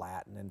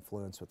Latin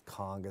influence with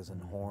congas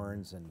and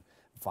horns and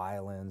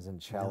violins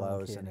and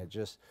cellos, and it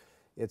just,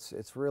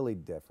 it's really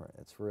different.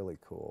 It's really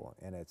cool,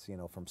 and it's, you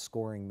know, from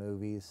scoring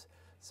movies,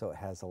 so it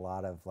has a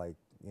lot of, like,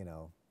 you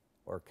know,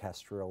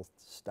 orchestral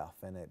stuff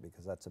in it,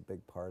 because that's a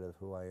big part of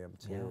who I am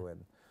too.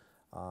 And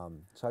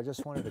so I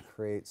just wanted to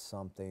create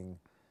something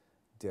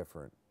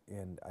different,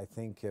 and I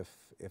think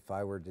if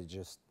I were to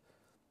just,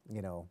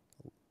 you know,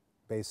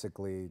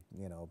 basically,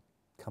 you know,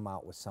 come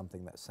out with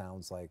something that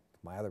sounds like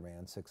my other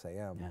band, 6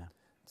 a.m.,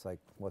 it's like,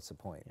 what's the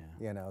point?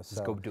 You know,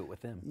 just go do it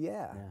with them.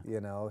 You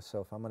know,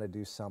 so if I'm going to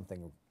do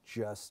something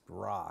just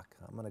rock,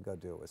 I'm going to go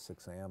do it with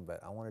 6 a.m.,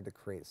 but I wanted to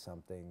create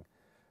something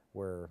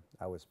where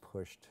I was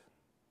pushed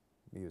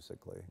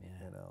musically,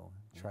 you know,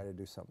 try to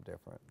do something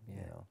different,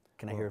 you know.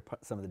 Can I hear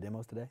some of the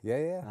demos today?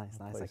 Yeah.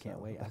 Nice. I can't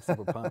wait. I'm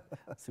super pumped.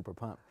 Super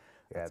pumped.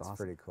 Yeah, That's it's awesome.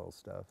 pretty cool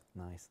stuff.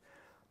 Nice.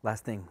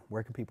 Last thing,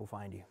 where can people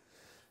find you?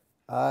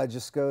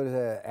 Just go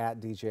to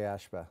 @DJ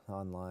Ashba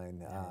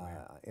online,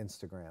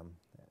 Instagram.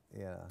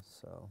 Yeah,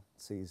 so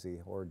it's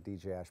easy, or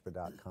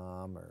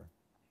djashba.com, or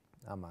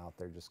I'm out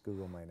there. Just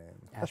Google my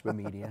name. Ashba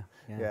Media.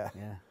 Yeah.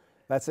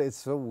 It's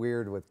so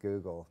weird with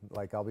Google.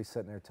 Like, I'll be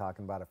sitting there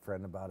talking about a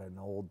friend about an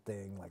old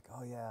thing, like,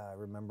 oh yeah, I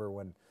remember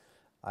when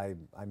I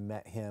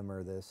met him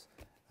or this.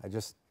 I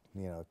just,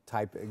 you know,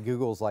 type.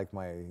 Google's like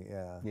my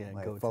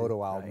my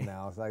photo album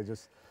now. So I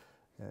just,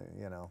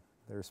 you know,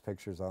 there's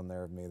pictures on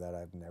there of me that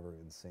I've never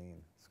even seen.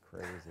 It's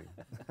crazy.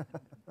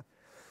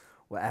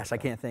 Well, Ash, I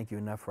can't thank you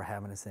enough for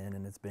having us in,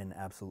 and it's been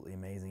absolutely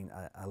amazing.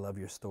 I love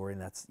your story,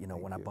 and that's, you know,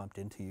 when I bumped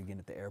into you again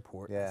at the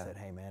airport, I said,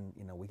 hey man,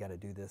 you know, we got to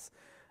do this.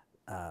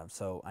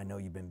 So I know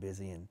you've been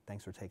busy, and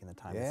thanks for taking the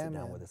time to sit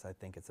down with us. I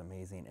think it's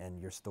amazing, and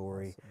your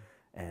story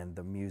and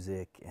the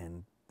music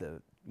and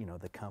the, you know,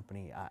 the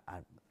company.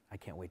 I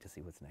can't wait to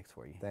see what's next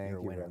for you. You're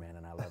a winner, man,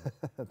 and I love it.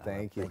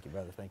 Thank you. Thank you,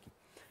 brother. Thank you.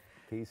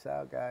 Peace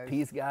out, guys.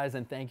 Peace, guys,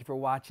 and thank you for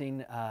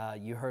watching.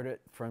 You heard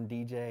it from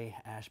DJ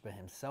Ashba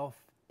himself.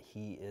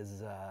 He is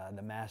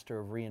the master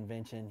of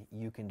reinvention.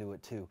 You can do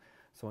it too.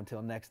 So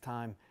until next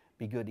time,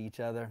 be good to each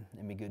other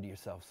and be good to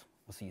yourselves.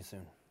 We'll see you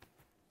soon.